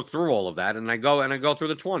 Once I look through all of that, and I go through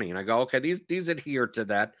the 20, and I go, okay, these adhere to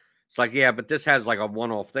that. It's like, yeah, but this has like a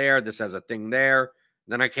one-off there. This has a thing there.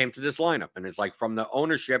 Then I came to this lineup, and it's like from the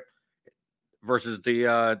ownership versus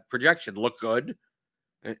the projection look good.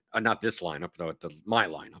 Not this lineup, though, my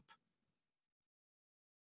lineup,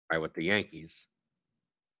 right, with the Yankees.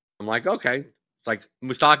 I'm like, okay. It's like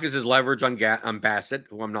Moustakas is leverage on Bassett,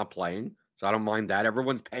 who I'm not playing, so I don't mind that.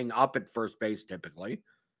 Everyone's paying up at first base typically,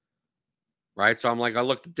 right? So I'm like, I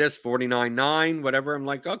looked at this 49.9, whatever. I'm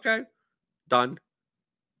like, okay, done.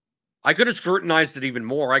 I could have scrutinized it even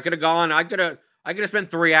more. I could have gone. I could have spent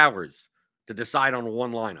 3 hours to decide on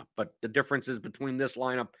one lineup, but the differences between this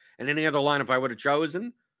lineup and any other lineup I would have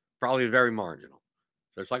chosen probably very marginal.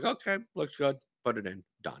 So it's like, okay, looks good. Put it in,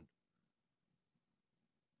 done.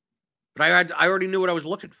 But I already knew what I was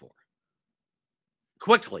looking for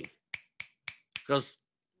quickly because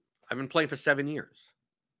I've been playing for 7 years,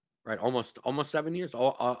 right? Almost 7 years.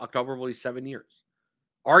 October will be 7 years.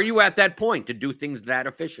 Are you at that point to do things that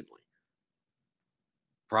efficiently?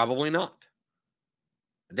 Probably not.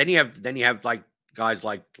 And then you have like guys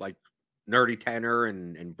like Nerdy Tenor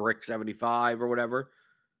and Brick 75 or whatever.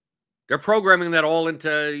 They're programming that all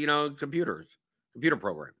into computer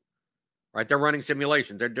programming, right? They're running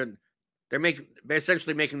simulations. They're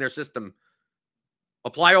essentially making their system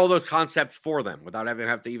apply all those concepts for them without having to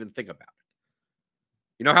have to even think about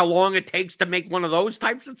it. You know how long it takes to make one of those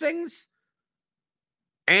types of things?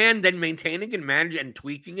 And then maintaining and managing and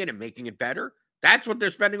tweaking it and making it better. That's what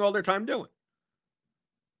they're spending all their time doing.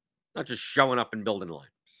 Not just showing up and building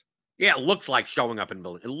lineups. Yeah, it looks like showing up and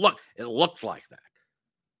building. It looks like that.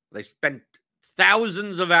 They spent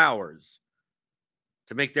thousands of hours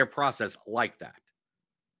to make their process like that.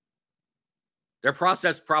 Their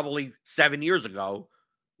process probably 7 years ago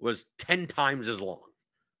was 10 times as long.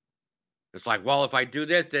 It's like, well, if I do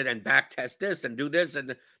this and back test this and do this,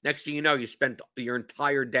 and next thing you know, you spent your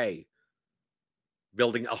entire day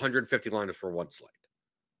building 150 lineups for one slate.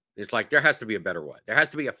 It's like, there has to be a better way. There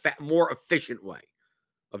has to be a more efficient way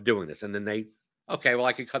of doing this. And then okay, well,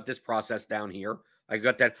 I could cut this process down here. I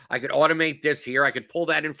got that. I could automate this here. I could pull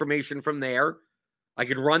that information from there. I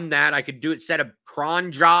could run that. I could set a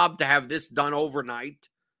cron job to have this done overnight,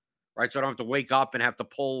 right? So I don't have to wake up and have to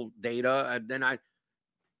pull data. And then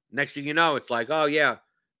next thing you know, it's like, oh yeah,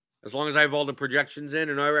 as long as I have all the projections in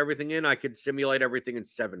and everything in, I could simulate everything in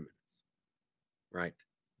 7 minutes, right?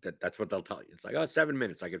 That's what they'll tell you. It's like, 7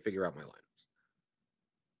 minutes, I could figure out my lineups.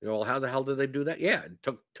 Well, how the hell did they do that? Yeah, it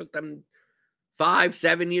took them 5,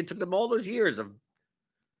 7 years. It took them all those years of.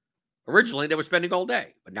 Originally, they were spending all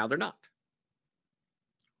day, but now they're not.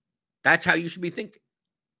 That's how you should be thinking.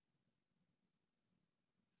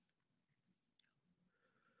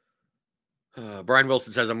 Brian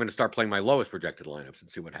Wilson says, I'm going to start playing my lowest projected lineups and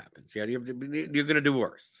see what happens. Yeah, you're going to do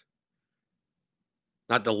worse.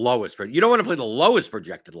 Not the lowest. You don't want to play the lowest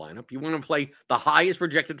projected lineup. You want to play the highest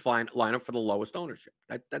projected lineup for the lowest ownership.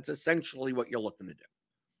 That's essentially what you're looking to do.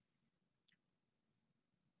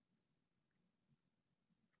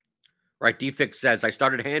 Right, DFix says, I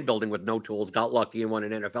started hand building with no tools, got lucky and won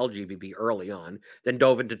an NFL GPP early on, then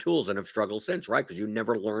dove into tools and have struggled since, right? Because you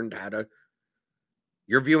never learned how to.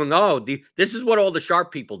 You're viewing, this is what all the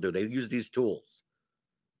sharp people do. They use these tools.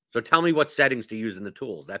 So tell me what settings to use in the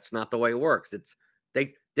tools. That's not the way it works.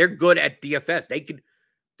 They're good at DFS.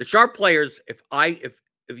 The sharp players, if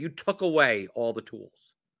you took away all the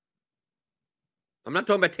tools, I'm not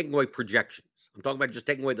talking about taking away projections. I'm talking about just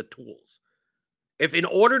taking away the tools. If in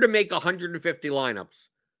order to make 150 lineups,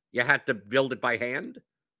 you had to build it by hand,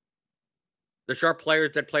 the sharp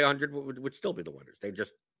players that play 100 would still be the winners. They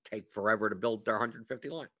just take forever to build their 150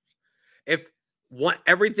 lineups. If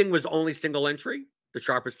everything was only single entry, the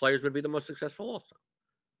sharpest players would be the most successful also.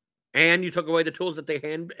 And you took away the tools that they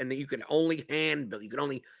hand, and that you can only hand build. You can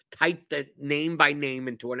only type the name by name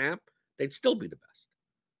into an app. They'd still be the best.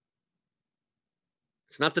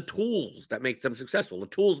 It's not the tools that make them successful. The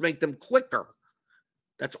tools make them quicker.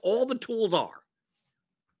 That's all the tools are.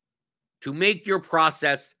 To make your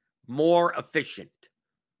process more efficient.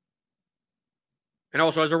 And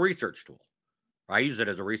also as a research tool. I use it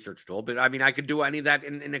as a research tool, but I mean, I could do any of that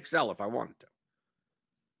in Excel if I wanted to.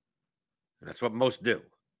 And that's what most do.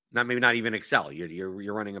 Maybe not even Excel.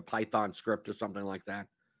 You're running a Python script or something like that.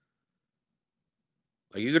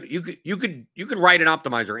 You could write an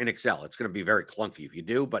optimizer in Excel. It's going to be very clunky if you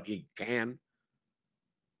do, but you can.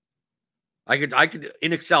 I could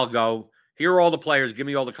in Excel go, here are all the players, give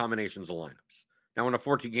me all the combinations of lineups. Now on a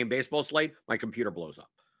 14-game baseball slate, my computer blows up.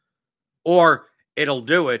 Or it'll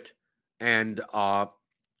do it and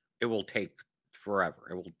it will take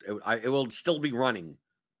forever. It will still be running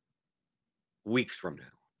weeks from now.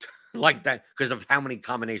 Like that, because of how many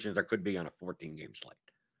combinations there could be on a 14-game slate.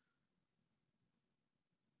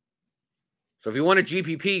 So if you want a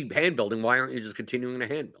GPP hand building, why aren't you just continuing to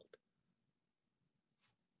hand build?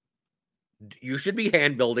 You should be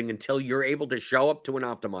hand building until you're able to show up to an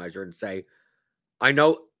optimizer and say, I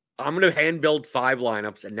know I'm going to hand build 5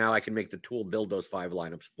 lineups, and now I can make the tool build those 5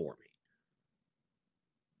 lineups for me.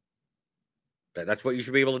 That's what you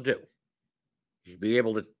should be able to do. You should be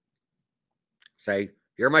able to say,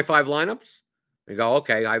 here are my 5 lineups. And go,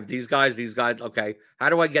 okay, I have these guys. Okay, how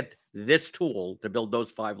do I get this tool to build those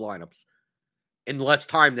 5 lineups in less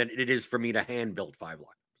time than it is for me to hand build 5 lineups?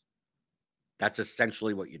 That's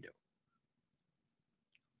essentially what you do.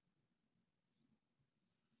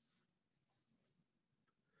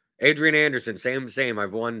 Adrian Anderson, same.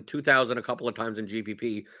 I've won 2,000 a couple of times in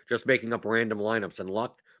GPP just making up random lineups and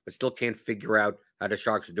luck, but still can't figure out how the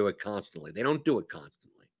Sharks do it constantly. They don't do it constantly.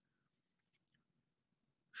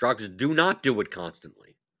 Sharks do not do it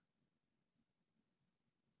constantly.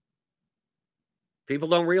 People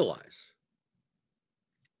don't realize.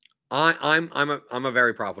 I'm a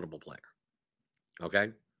very profitable player.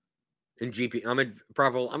 Okay? In GP, I'm a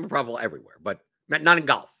profitable everywhere, but not in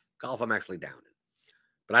golf. Golf I'm actually down in.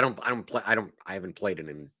 But I haven't played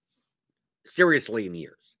it seriously in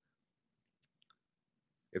years.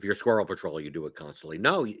 If you're Squirrel Patrol, you do it constantly.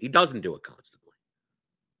 No, he doesn't do it constantly.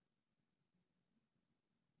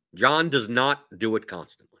 John does not do it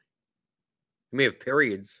constantly. He may have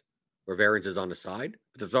periods where variance is on the side,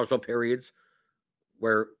 but there's also periods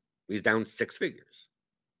where he's down 6 figures.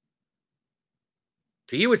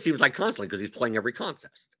 To you, it seems like constantly because he's playing every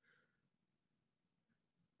contest.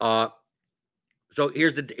 So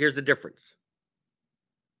here's the difference.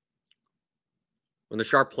 When the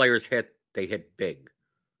sharp players hit, they hit big.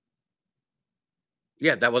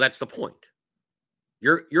 Yeah, that's the point.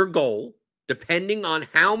 Your goal, depending on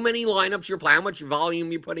how many lineups you're playing, how much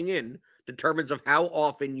volume you're putting in, determines of how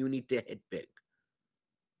often you need to hit big.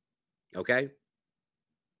 Okay?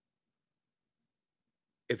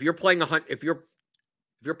 If you're playing if you're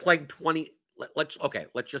playing 20, let's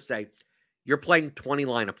just say you're playing 20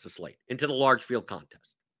 lineups a slate into the large field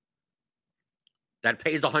contest. That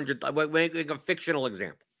pays 100. Make a fictional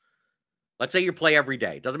example. Let's say you play every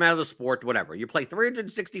day. Doesn't matter the sport, whatever. You play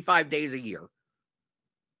 365 days a year,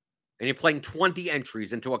 and you're playing 20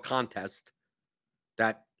 entries into a contest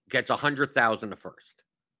that gets 100,000 a first.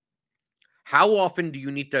 How often do you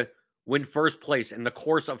need to win first place in the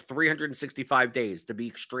course of 365 days to be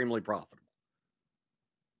extremely profitable?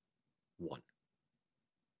 1.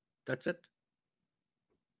 That's it.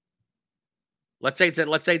 Let's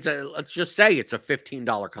just say it's a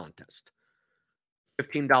 $15 contest.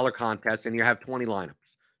 $15 contest, and you have 20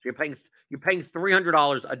 lineups. So you're paying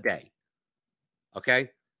 $300 a day. Okay?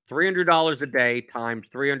 $300 a day times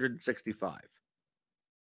 365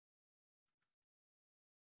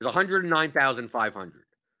 is 109,500.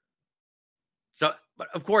 So, but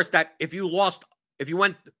of course, that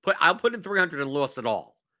I'll put in 300 and lost it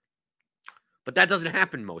all. But that doesn't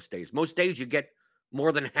happen most days. Most days you get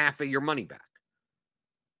more than half of your money back.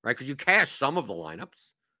 Right? Because you cash some of the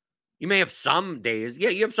lineups. You may have some days. Yeah,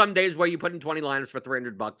 you have some days where you put in 20 lineups for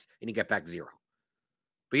 $300 and you get back 0.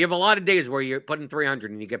 But you have a lot of days where you put in 300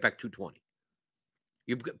 and you get back 220.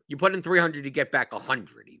 You put in 300, you get back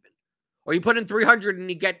 100 even. Or you put in 300 and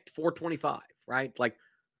you get 425, right? Like,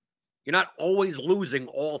 you're not always losing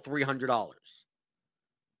all $300.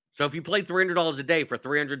 So if you play $300 a day for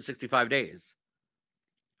 365 days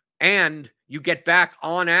and you get back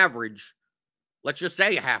on average, let's just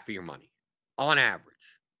say half of your money on average.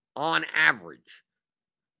 And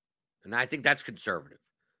I think that's conservative.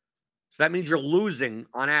 So that means you're losing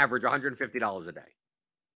on average $150 a day.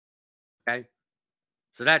 Okay?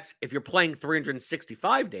 So that's, if you're playing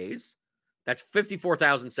 365 days, that's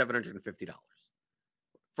 $54,750.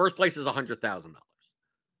 First place is $100,000.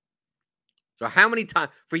 So how many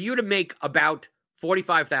times, for you to make about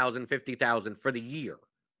 $45,000, $50,000 for the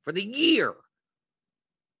year,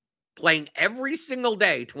 playing every single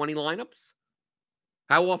day, 20 lineups,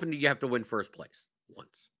 how often do you have to win first place?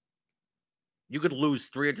 Once. You could lose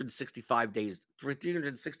 364 days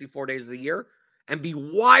of the year and be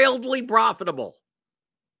wildly profitable.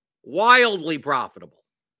 Wildly profitable.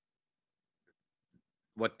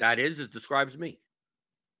 What that is describes me.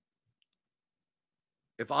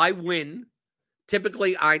 If I win,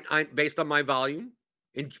 typically I based on my volume,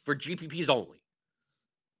 for GPPs only,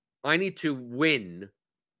 I need to win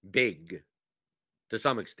big to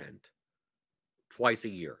some extent twice a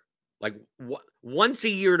year. Like once a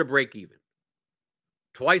year to break even.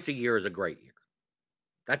 Twice a year is a great year.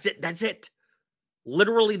 That's it.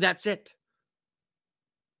 Literally, that's it.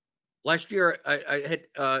 Last year, I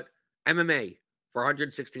hit MMA for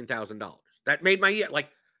 $116,000. That made my year. Like,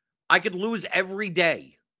 I could lose every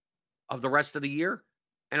day of the rest of the year,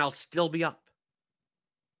 and I'll still be up.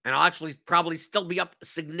 And I'll actually probably still be up a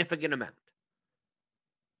significant amount.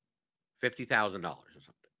 $50,000 or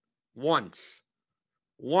something. Once.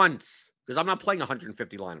 Because I'm not playing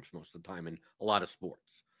 150 lineups most of the time in a lot of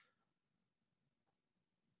sports.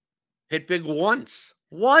 Hit big once.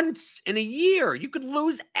 Once in a year. You could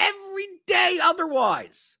lose every day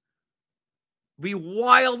otherwise. Be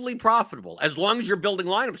wildly profitable as long as you're building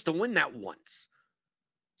lineups to win that once.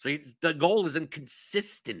 So the goal isn't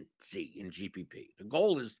consistency in GPP. The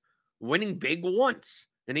goal is winning big once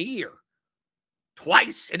in a year.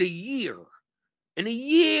 Twice in a year. In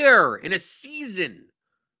a season.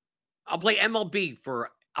 I'll play MLB for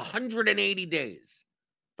 180 days.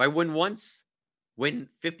 If I win once, win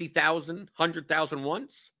 50,000, 100,000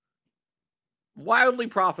 once, wildly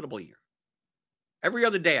profitable year. Every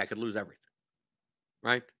other day I could lose everything.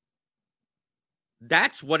 Right?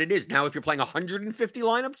 That's what it is. Now, if you're playing 150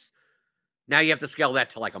 lineups, now you have to scale that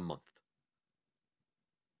to like a month.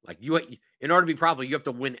 Like in order to be profitable, you have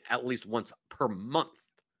to win at least once per month.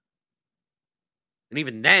 And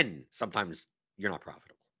even then, sometimes you're not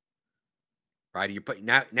profitable. Right? You put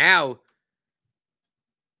now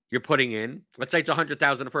you're putting in, let's say it's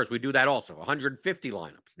 100,000 at first. We do that also. 150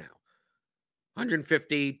 lineups now.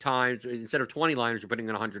 150 times, instead of 20 lineups, you're putting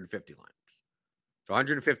in 150 lineups. So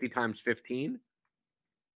 150 times 15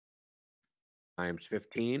 times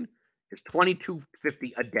 15 is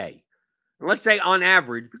 $22.50 a day. And let's say on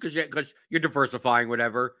average, because you're diversifying,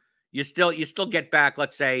 whatever, you still get back,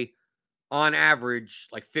 let's say, on average,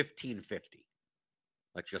 like $15.50.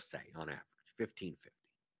 Let's just say on average, $15.50.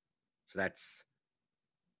 So that's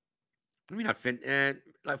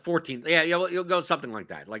like 14. Yeah, you'll go something like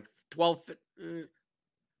that, like 12,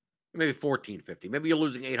 maybe $14.50. Maybe you're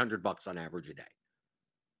losing $800 on average a day.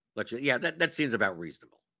 That seems about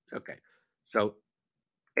reasonable. Okay, so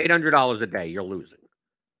 $800 a day you're losing.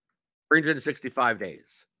 365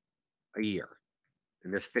 days a year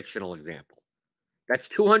in this fictional example. That's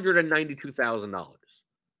 $292,000.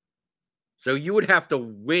 So you would have to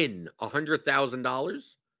win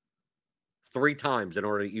 $100,000 3 times in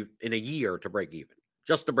order in a year to break even,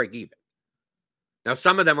 just to break even. Now,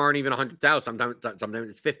 some of them aren't even 100,000. Sometimes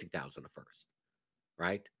it's 50,000 at first,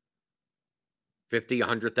 right? 50,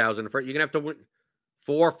 100,000 at first. You're gonna have to win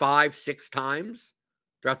 4, 5, 6 times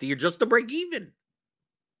throughout the year just to break even.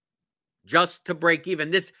 Just to break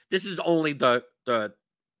even. This is only the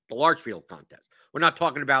large field contest. We're not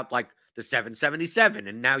talking about like the 777,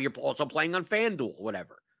 and now you're also playing on FanDuel,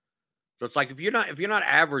 whatever. So it's like if you're not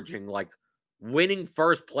averaging like winning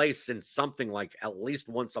first place in something like at least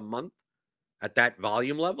once a month at that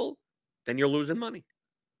volume level, then you're losing money.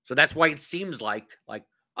 So that's why it seems like,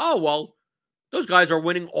 oh, well, those guys are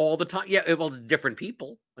winning all the time. Yeah, well, it's different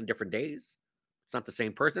people on different days. It's not the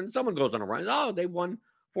same person. Someone goes on a run. Oh, they won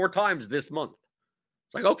 4 times this month.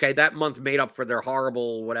 It's like, okay, that month made up for their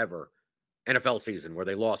horrible, whatever, NFL season where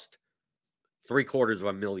they lost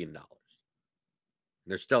 $750,000.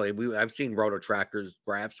 There's still, I've seen Roto Trackers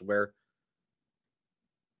graphs where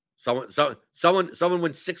someone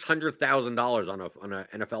wins $600,000 on an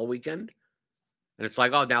NFL weekend, and it's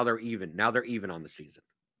like, oh, now they're even. Now they're even on the season.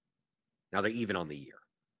 Now they're even on the year.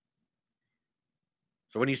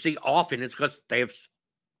 So when you see often, it's because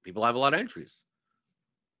people have a lot of entries.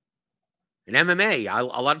 In MMA, a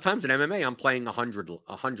lot of times in MMA, I'm playing 100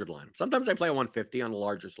 lineups. Sometimes I play a 150 on a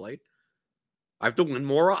larger slate. I have to win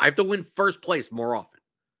more. I have to win first place more often.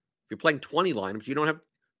 If you're playing 20 lineups, you don't have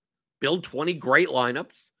build 20 great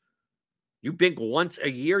lineups. You big once a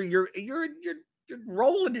year, you're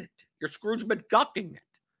rolling it. You're Scrooge McDucking it.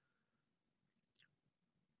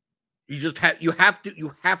 You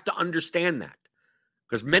have to understand that.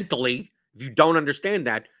 Because mentally, if you don't understand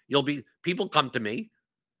that, people come to me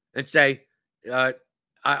and say,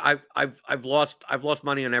 I've lost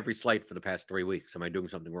money on every slate for the past 3 weeks. Am I doing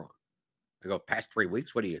something wrong? I go, past 3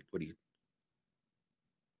 weeks? What do you?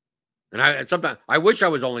 And sometimes I wish I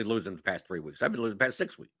was only losing the past 3 weeks. I've been losing the past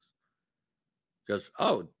 6 weeks. Because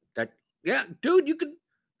dude, you could.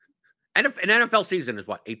 An NFL season is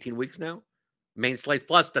what, 18 weeks now? Main slates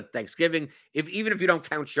plus the Thanksgiving. Even if you don't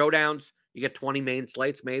count showdowns, you get 20 main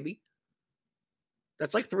slates maybe.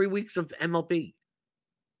 That's like 3 weeks of MLB.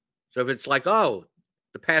 So if it's like, oh,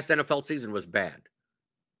 the past NFL season was bad.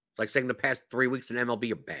 It's like saying the past 3 weeks in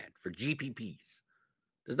MLB are bad for GPPs.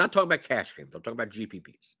 It's not talking about cash games. I'm talking about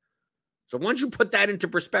GPPs. So once you put that into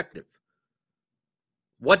perspective,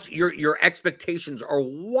 what's your expectations are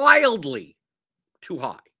wildly too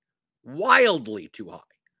high. Wildly too high.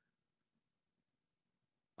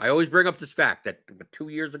 I always bring up this fact that 2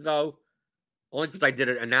 years ago, Only because I did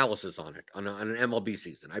an analysis on it on an MLB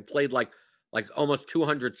season. I played like almost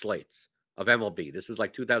 200 slates of MLB. This was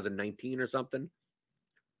like 2019 or something.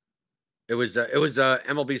 It was a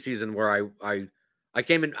MLB season where I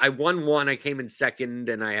came in. I won one. I came in second,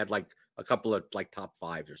 and I had like a couple of like top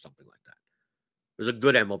fives or something like that. It was a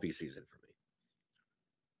good MLB season for me.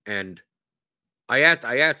 And I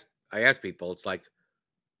asked people. It's like,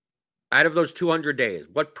 out of those 200 days,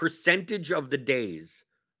 what percentage of the days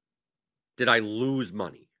did I lose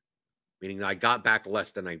money? Meaning I got back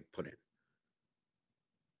less than I put in.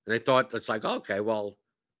 And they thought, it's like, okay, well,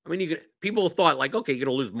 I mean, people thought like, okay, you're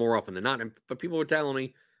going to lose more often than not. But people were telling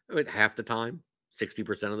me half the time,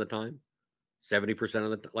 60% of the time,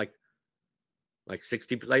 70% of the like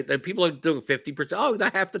 60, like people are doing 50%. Oh,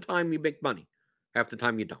 that half the time you make money, half the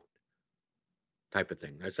time you don't, type of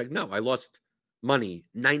thing. I was like, no, I lost money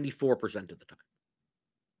 94% of the time.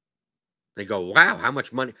 They go, wow, how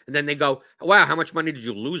much money? And then they go, wow, how much money did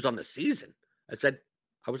you lose on the season? I said,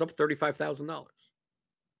 I was up $35,000. And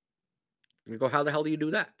you go, how the hell do you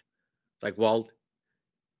do that? It's like, well,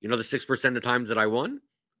 the 6% of the times that I won,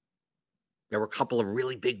 there were a couple of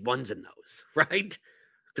really big ones in those, right?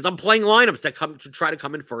 Because I'm playing lineups that try to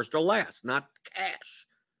come in first or last, not cash.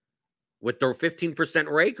 With their 15%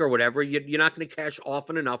 rake or whatever, you're not going to cash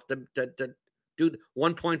often enough to do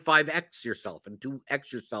 1.5x yourself and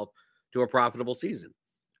 2x yourself to a profitable season.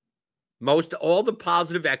 All the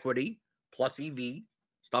positive equity plus EV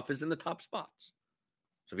stuff is in the top spots.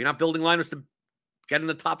 So if you're not building lineups to get in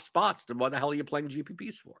the top spots, then what the hell are you playing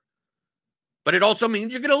GPPs for? But it also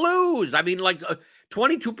means you're going to lose. I mean, like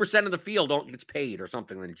 22% of the field gets paid or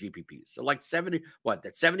something in GPPs. So like 78%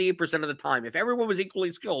 of the time, if everyone was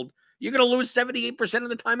equally skilled, you're going to lose 78% of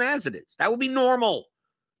the time as it is. That would be normal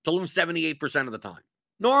to lose 78% of the time.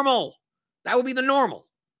 Normal. That would be the normal.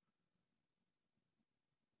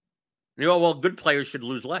 Well, good players should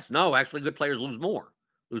lose less. No, actually, good players lose more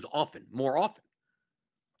often.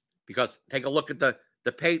 Because take a look at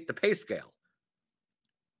the pay scale.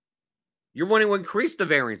 You're wanting to increase the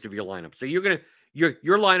variance of your lineup. So your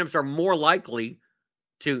lineups are more likely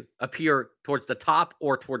to appear towards the top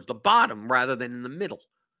or towards the bottom rather than in the middle,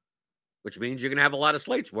 which means you're going to have a lot of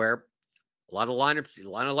slates where a lot of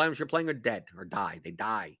lineups you're playing are dead or die. They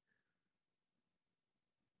die.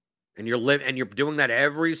 And you're doing that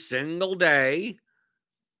every single day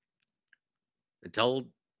until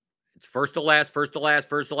it's first to last,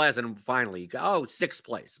 and finally you go, sixth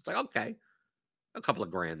place. It's like, okay, a couple of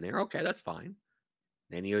grand there. Okay, that's fine.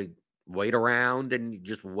 Then you wait around and you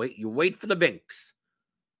just wait. You wait for the binks.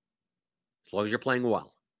 As long as you're playing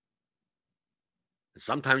well. And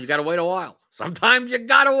sometimes you got to wait a while. Sometimes you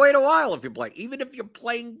got to wait a while if you play. Even if you're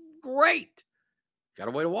playing great, you got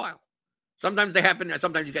to wait a while. Sometimes they happen.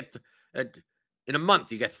 Sometimes you get, in a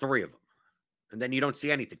month, you get 3 of them. And then you don't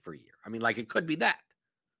see anything for a year. I mean, like, it could be that.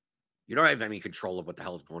 You don't have any control of what the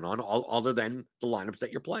hell is going on other than the lineups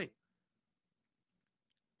that you're playing.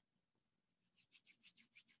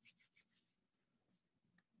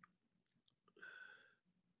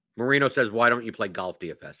 Marino says, why don't you play golf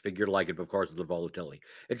DFS? Figured like it, but of course, with the volatility.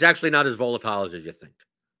 It's actually not as volatile as you think.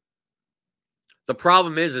 The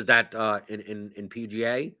problem is that in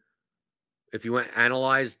PGA, if you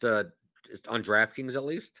analyze on DraftKings at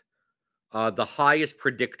least, the highest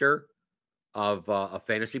predictor of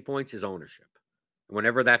fantasy points is ownership. And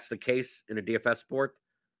whenever that's the case in a DFS sport,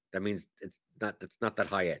 that means it's not that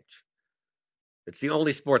high edge. It's the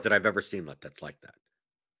only sport that I've ever seen that's like that.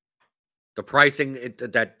 The pricing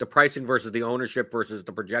the pricing versus the ownership versus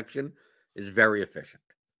the projection is very efficient.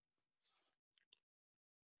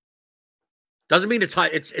 Doesn't mean it's high.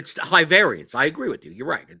 It's high variance. I agree with you. You're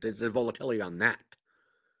right. There's a volatility on that.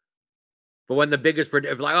 But when the biggest like,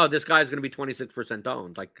 oh, this guy's going to be 26%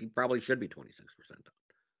 owned, like he probably should be 26% owned.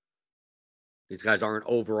 These guys aren't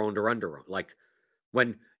over-owned or under-owned. Like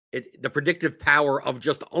when the predictive power of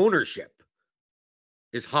just ownership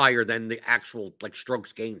is higher than the actual like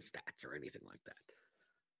strokes gained stats or anything like that.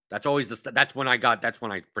 That's always that's when I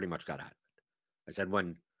pretty much got out of it. I said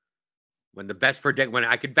when the best when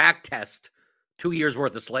I could back test 2 years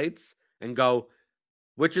worth of slates and go,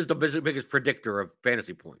 which is the biggest predictor of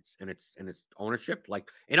fantasy points, and it's ownership. Like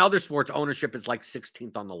in other sports, ownership is like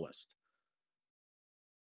 16th on the list,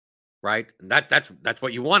 right? And that's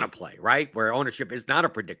what you want to play, right? Where ownership is not a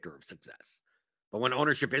predictor of success. But when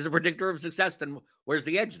ownership is a predictor of success, then where's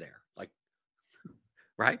the edge there? Like,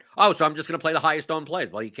 right? Oh, so I'm just going to play the highest owned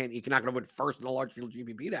plays. Well, you're not going to win first in a large field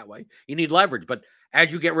GPP that way. You need leverage. But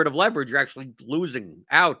as you get rid of leverage, you're actually losing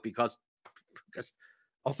out because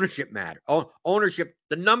ownership matters. Ownership,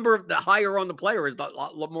 the higher on the player is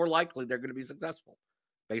the more likely they're going to be successful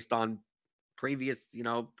based on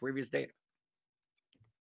previous data.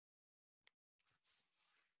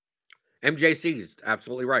 MJC is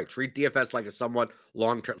absolutely right. Treat DFS like a somewhat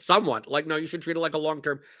long-term, no, you should treat it like a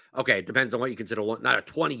long-term. Okay, it depends on what you consider not a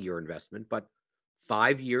 20-year investment, but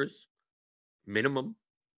 5 years minimum,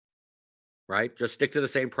 right? Just stick to the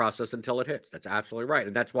same process until it hits. That's absolutely right.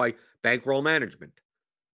 And that's why bankroll management.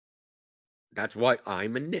 That's why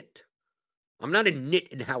I'm a nit. I'm not a nit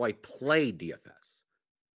in how I play DFS.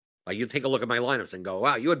 Like, you take a look at my lineups and go,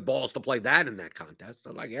 wow, you had balls to play that in that contest.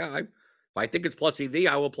 I'm like, yeah, if I think it's plus EV,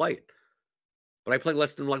 I will play it. But I play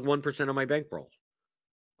less than like 1% of my bankroll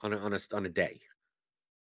on a day.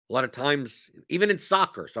 A lot of times, even in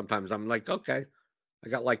soccer, sometimes I'm like, okay, I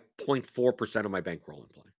got like 0.4% of my bankroll in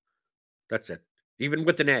play. That's it. Even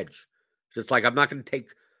with an edge. So it's like, I'm not going to take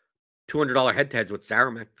 $200 head-to-heads with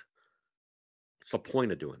Saramek. What's the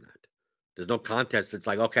point of doing that? There's no contest. It's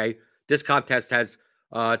like, okay, this contest has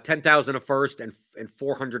 $10,000 to first and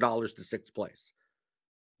 $400 to sixth place.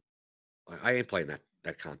 I ain't playing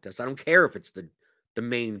that contest. I don't care if it's the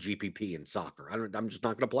main GPP in soccer. I'm just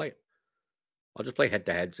not going to play it. I'll just play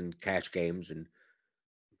head-to-heads and cash games, and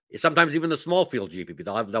sometimes even the small field GPP.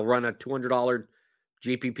 They'll run a $200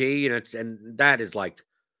 GPP, and that is like,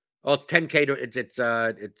 oh, it's 10K to it's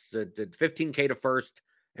 15K to first,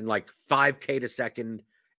 and like 5K to second,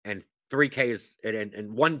 and 3K is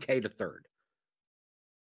and 1K to third,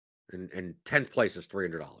 and 10th place is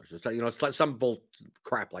 $300. So it's like some bull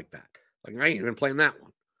crap like that. Like, I ain't even playing that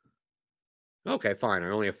one. Okay, fine. I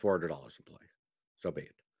only have $400 to play. So be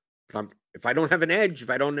it. But if I don't have an edge,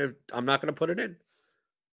 I'm not going to put it in.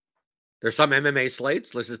 There's some MMA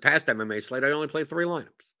slates. This is past MMA slate. I only played 3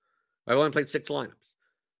 lineups. I only played 6 lineups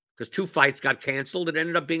because 2 fights got canceled. It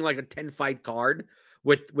ended up being like a 10-fight card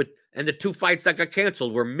and the 2 fights that got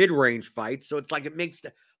canceled were mid-range fights. So it's like, it makes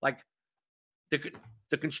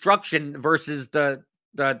the construction versus the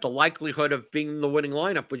likelihood of being the winning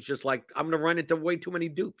lineup was just like, I'm going to run into way too many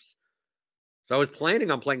dupes. So I was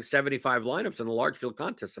planning on playing 75 lineups in the large field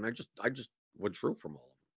contest, and I just withdrew from all of them.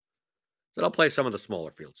 So I'll play some of the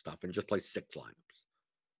smaller field stuff and just play 6 lineups.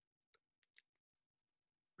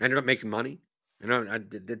 I ended up making money. I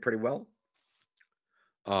did pretty well.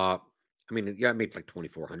 I made like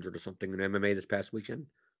 2,400 or something in MMA this past weekend.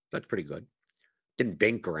 That's pretty good. Didn't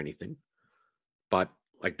bank or anything, but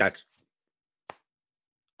like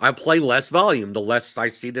I play less volume, the less I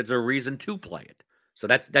see there's a reason to play it. So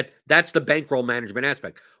that's the bankroll management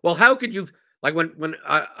aspect. Well, how could you, like, when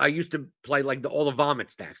I used to play like all the vomit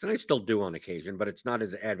stacks, and I still do on occasion, but it's not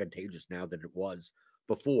as advantageous now than it was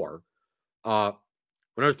before.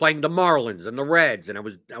 When I was playing the Marlins and the Reds, and I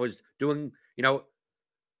was doing,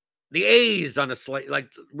 the A's on a slate, like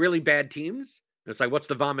really bad teams. And it's like, what's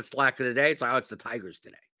the vomit stack of the day? It's like, oh, it's the Tigers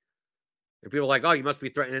today. And people are like, oh, you must be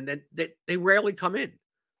threatened. And then they rarely come in.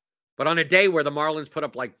 But on a day where the Marlins put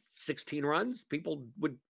up like 16 runs, people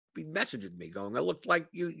would be messaging me going, it looks like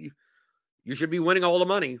you should be winning all the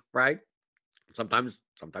money, right? Sometimes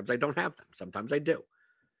I don't have them. Sometimes I do.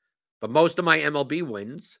 But most of my MLB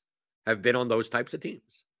wins have been on those types of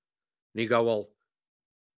teams. And you go, well,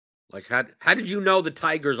 like, how did you know the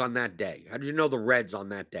Tigers on that day? How did you know the Reds on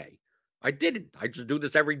that day? I didn't. I just do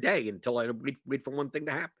this every day until I wait for one thing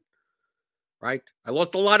to happen, right? I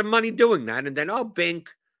lost a lot of money doing that, and then, bink,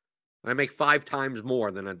 I make 5 times more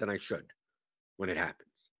than I should when it happens,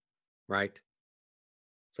 right?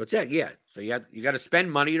 So it's yeah. So you got to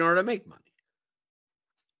spend money in order to make money.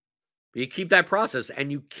 But you keep that process,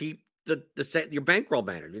 and you keep your bankroll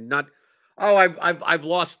management. Not, I've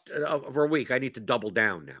lost over a week. I need to double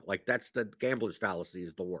down now. Like, that's the gambler's fallacy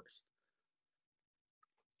is the worst.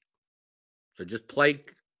 So just play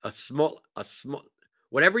a small,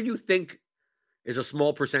 whatever you think is a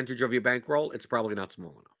small percentage of your bankroll. It's probably not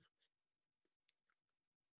small enough.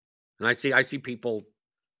 And I see people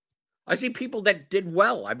that did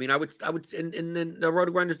well. I mean, I would in the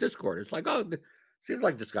Roto Grinders Discord. It's like, oh, it seems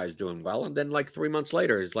like this guy's doing well. And then like 3 months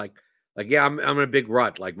later, it's like, yeah, I'm in a big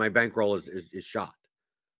rut. Like, my bankroll is shot.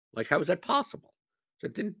 Like, how is that possible? So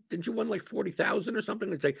didn't you win like 40,000 or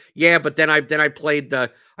something? It's like, yeah, but then I played 10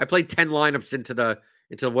 lineups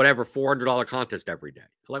into whatever $400 contest every day.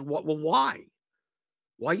 Like, what? Well, why?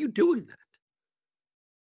 Why are you doing that?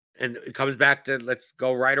 And it comes back to, let's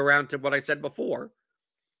go right around to what I said before.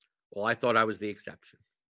 Well, I thought I was the exception.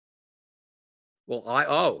 Well,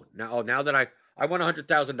 now that I won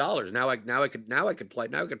 $100,000. Now I could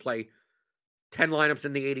play 10 lineups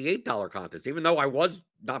in the $88 contest, even though I was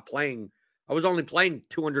not playing. I was only playing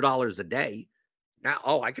 $200 a day.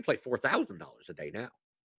 Now, I could play $4,000 a day now.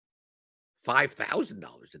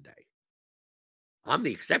 $5,000 a day. I'm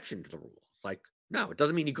the exception to the rules. Like, No, it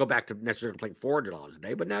doesn't mean you go back to necessarily playing $400 a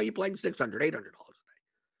day, but now you're playing $600, $800 a day,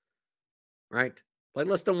 right? Play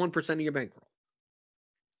less than 1% of your bankroll.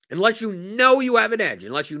 Unless you know you have an edge,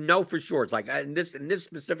 unless you know for sure. It's like in this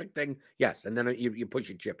specific thing, yes, and then you push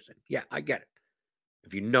your chips in. Yeah, I get it.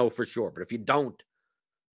 If you know for sure. But if you don't,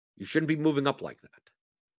 you shouldn't be moving up like that.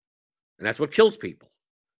 And that's what kills people,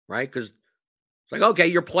 right? Because it's like, okay,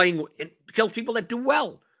 you're playing, it kills people that do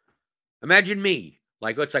well. Imagine me.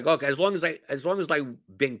 Like, it's like, okay, as long as I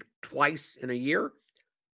bink twice in a year,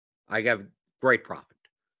 I have great profit.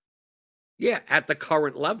 Yeah, at the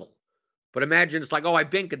current level. But imagine it's like, oh, I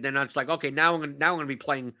bink, and then it's like, okay, now I'm gonna be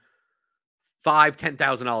playing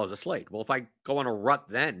 $10,000 a slate. Well, if I go on a rut,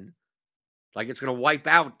 then like it's gonna wipe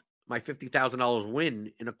out my $50,000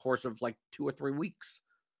 win in a course of like 2 or 3 weeks.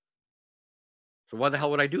 So why the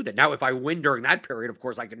hell would I do that? Now, if I win during that period, of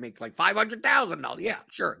course, I can make like $500,000. Yeah,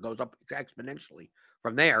 sure, it goes up exponentially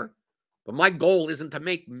from there. But my goal isn't to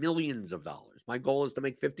make millions of dollars. My goal is to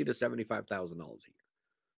make $50,000 to $75,000 a year.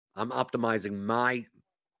 I'm optimizing my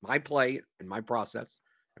play and my process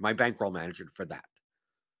and my bankroll management for that.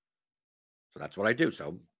 So that's what I do.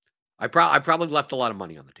 So I probably left a lot of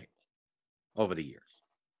money on the table over the years,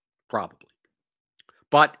 probably.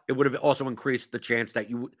 But it would have also increased the chance that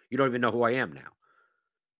you don't even know who I am now.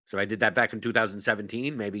 So I did that back in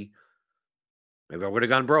 2017. Maybe I would have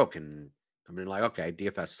gone broke, and I mean, like, okay,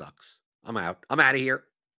 DFS sucks. I'm out. I'm out of here.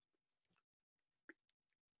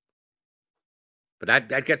 But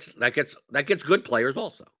that gets good players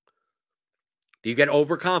also. Do you get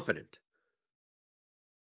overconfident?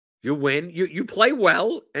 You win. You play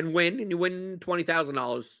well and win, and you win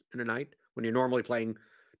 $20,000 in a night when you're normally playing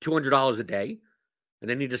 $200 a day, and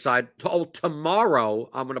then you decide, oh, tomorrow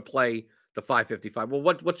I'm going to play the 555. Well,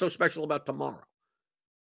 what's so special about tomorrow?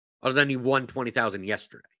 Other than you won $20,000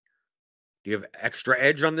 yesterday. Do you have extra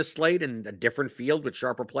edge on this slate and a different field with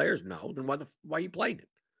sharper players? No. Then why are you playing it?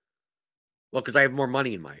 Well, because I have more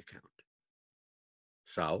money in my account.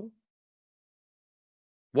 So,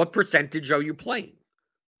 what percentage are you playing?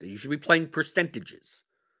 You should be playing percentages.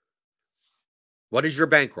 What is your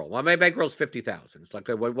bankroll? Well, my bankroll is 50,000. It's like,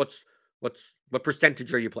 what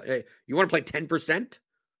percentage are you playing? You want to play 10%?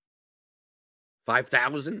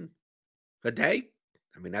 5,000 a day?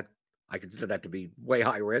 I mean, I consider that to be way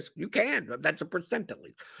high risk. You can. That's a percent at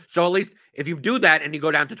least. So at least if you do that and you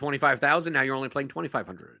go down to 25,000, now you're only playing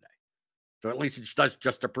 2,500 a day. So at least it does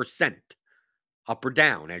just a percent up or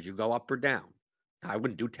down as you go up or down. I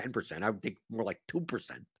wouldn't do 10%. I would think more like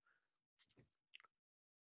 2%.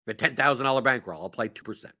 A $10,000 bankroll, I'll play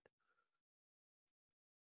 2%.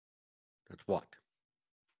 That's what?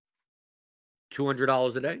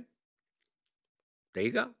 $200 a day? There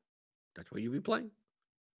you go. That's what you'd be playing.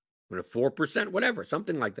 With a 4%, whatever,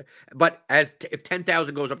 something like that. But if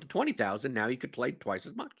 10,000 goes up to 20,000, now you could play twice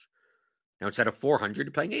as much. Now instead of 400,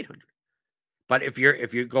 you're playing 800. But if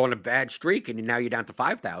you're going a bad streak and now you're down to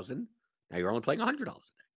 5,000, now you're only playing $100 a day,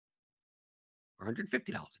 or $150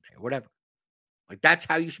 a day, or whatever. Like that's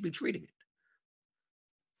how you should be treating it.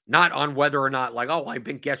 Not on whether or not, like, oh, I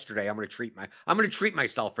binked yesterday. I'm going to treat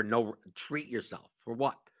myself for no. Treat yourself for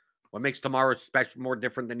what? What makes tomorrow special, more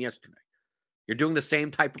different than yesterday? You're doing the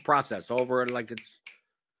same type of process over, like I'm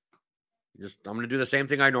going to do the same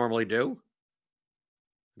thing I normally do,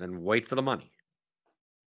 then wait for the money.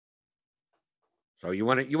 So you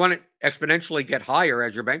want to exponentially get higher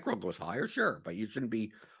as your bankroll goes higher, sure, but you shouldn't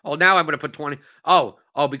be. Oh, now I'm going to put 20. Oh,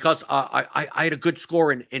 because I had a good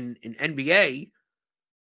score in NBA.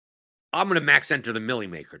 I'm going to max enter the Millie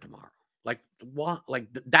Maker tomorrow. Like what? Like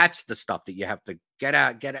that's the stuff that you have to get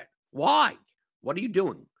at. Why? What are you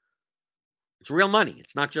doing? It's real money.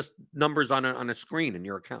 It's not just numbers on a screen in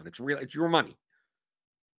your account. It's real. It's your money.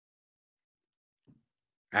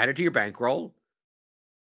 Add it to your bankroll.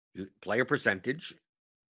 You play a percentage,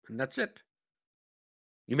 and that's it.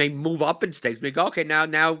 You may move up in stakes. You go, okay,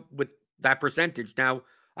 now with that percentage, now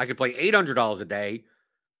I could play $800 a day.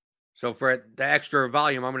 So for the extra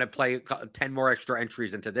volume, I'm going to play 10 more extra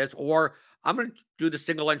entries into this, or I'm going to do the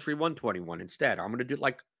single entry 121 instead. I'm going to do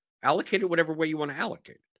allocate it whatever way you want to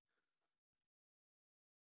allocate it.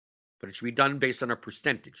 But it should be done based on a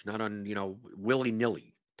percentage, not on,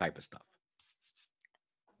 willy-nilly type of stuff.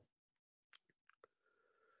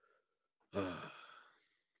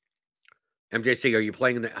 MJC, are you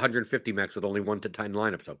playing in the 150 max with only 1 to 10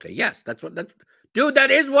 lineups? Okay, yes, dude,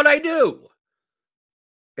 that is what I do.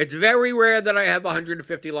 It's very rare that I have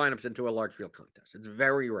 150 lineups into a large field contest. It's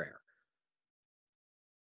very rare.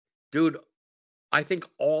 Dude, I think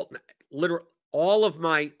all of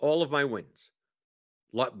my wins,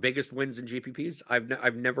 biggest wins in GPPs,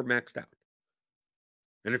 I've never maxed out.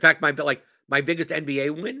 And in fact, my biggest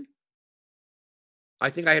NBA win,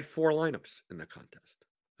 I think I had 4 lineups in the contest.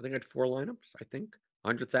 I think I had 4 lineups,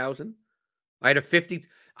 100,000. I had a 50,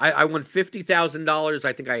 I won $50,000.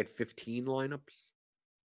 I think I had 15 lineups,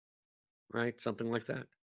 right? Something like that.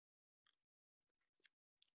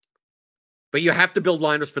 But you have to build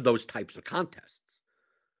lineups for those types of contests.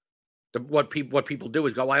 What people do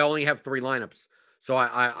is go, I only have 3 lineups, so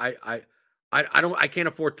I can't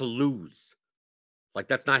afford to lose. Like,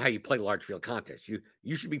 that's not how you play large field contests.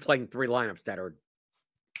 You should be playing 3 lineups that are.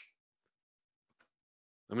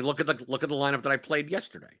 I mean, look at the lineup that I played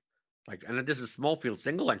yesterday. Like, and this is small field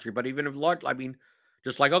single entry, but even if large, I mean,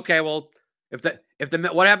 just like, okay, well, if the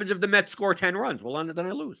what happens if the Mets score 10 runs? Well, then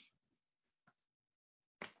I lose.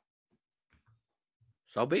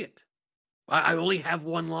 So be it. I only have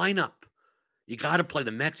 1 lineup. You got to play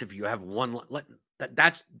the Mets if you have 1.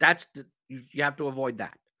 You have to avoid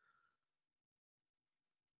that.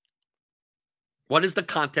 What is the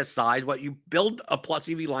contest size? What you build a plus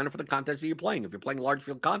EV lineup for the contest that you're playing. If you're playing large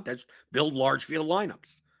field contests, build large field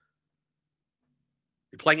lineups.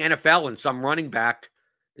 You're playing NFL and some running back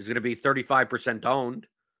is going to be 35% owned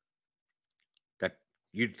that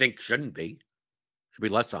you'd think shouldn't be. Should be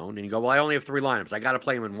less owned. And you go, well, I only have 3 lineups. I got to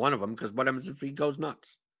play him in one of them because what happens if he goes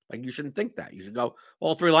nuts? Like, you shouldn't think that. You should go,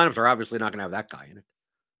 all 3 lineups are obviously not going to have that guy in it.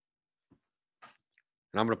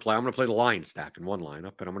 And I'm going to play the Lion stack in one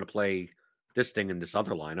lineup, and I'm going to play this thing in this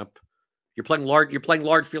other lineup. You're playing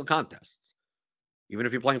large field contests. Even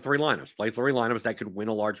if you're playing 3 lineups, play 3 lineups that could win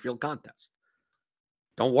a large field contest.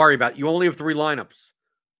 Don't worry about it. You only have 3 lineups,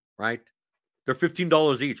 right? They're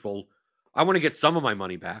 $15 each. Well, I want to get some of my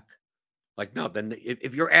money back. Like, no, then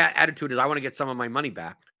if your attitude is I want to get some of my money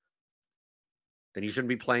back, then you shouldn't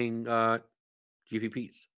be playing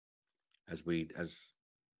GPPs as we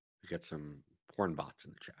get some porn bots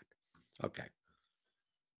in the chat. Okay.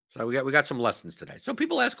 So we got some lessons today. So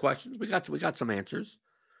people ask questions. We got some answers.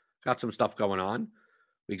 Got some stuff going on.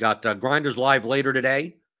 We got Grinders live later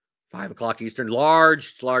today, 5:00 Eastern.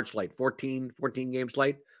 Large slate, 14 game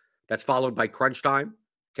slate. That's followed by Crunch Time.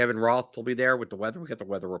 Kevin Roth will be there with the weather. We got the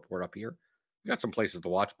weather report up here. We got some places to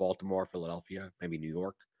watch: Baltimore, Philadelphia, maybe New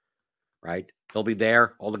York. Right? He'll be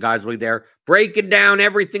there. All the guys will be there, breaking down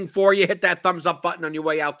everything for you. Hit that thumbs up button on your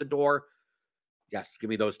way out the door. Yes, give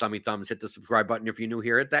me those thumbs. Hit the subscribe button if you're new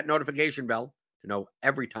here. Hit that notification bell to know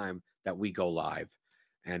every time that we go live.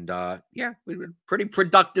 And yeah, we had a pretty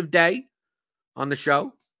productive day on the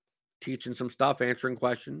show, teaching some stuff, answering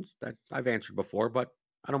questions that I've answered before, but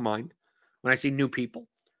I don't mind when I see new people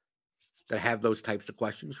that have those types of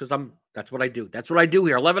questions, because that's what I do. That's what I do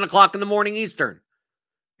here, 11 o'clock in the morning Eastern,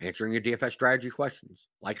 answering your DFS strategy questions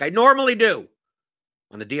like I normally do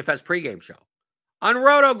on the DFS pregame show on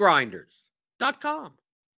RotoGrinders.com.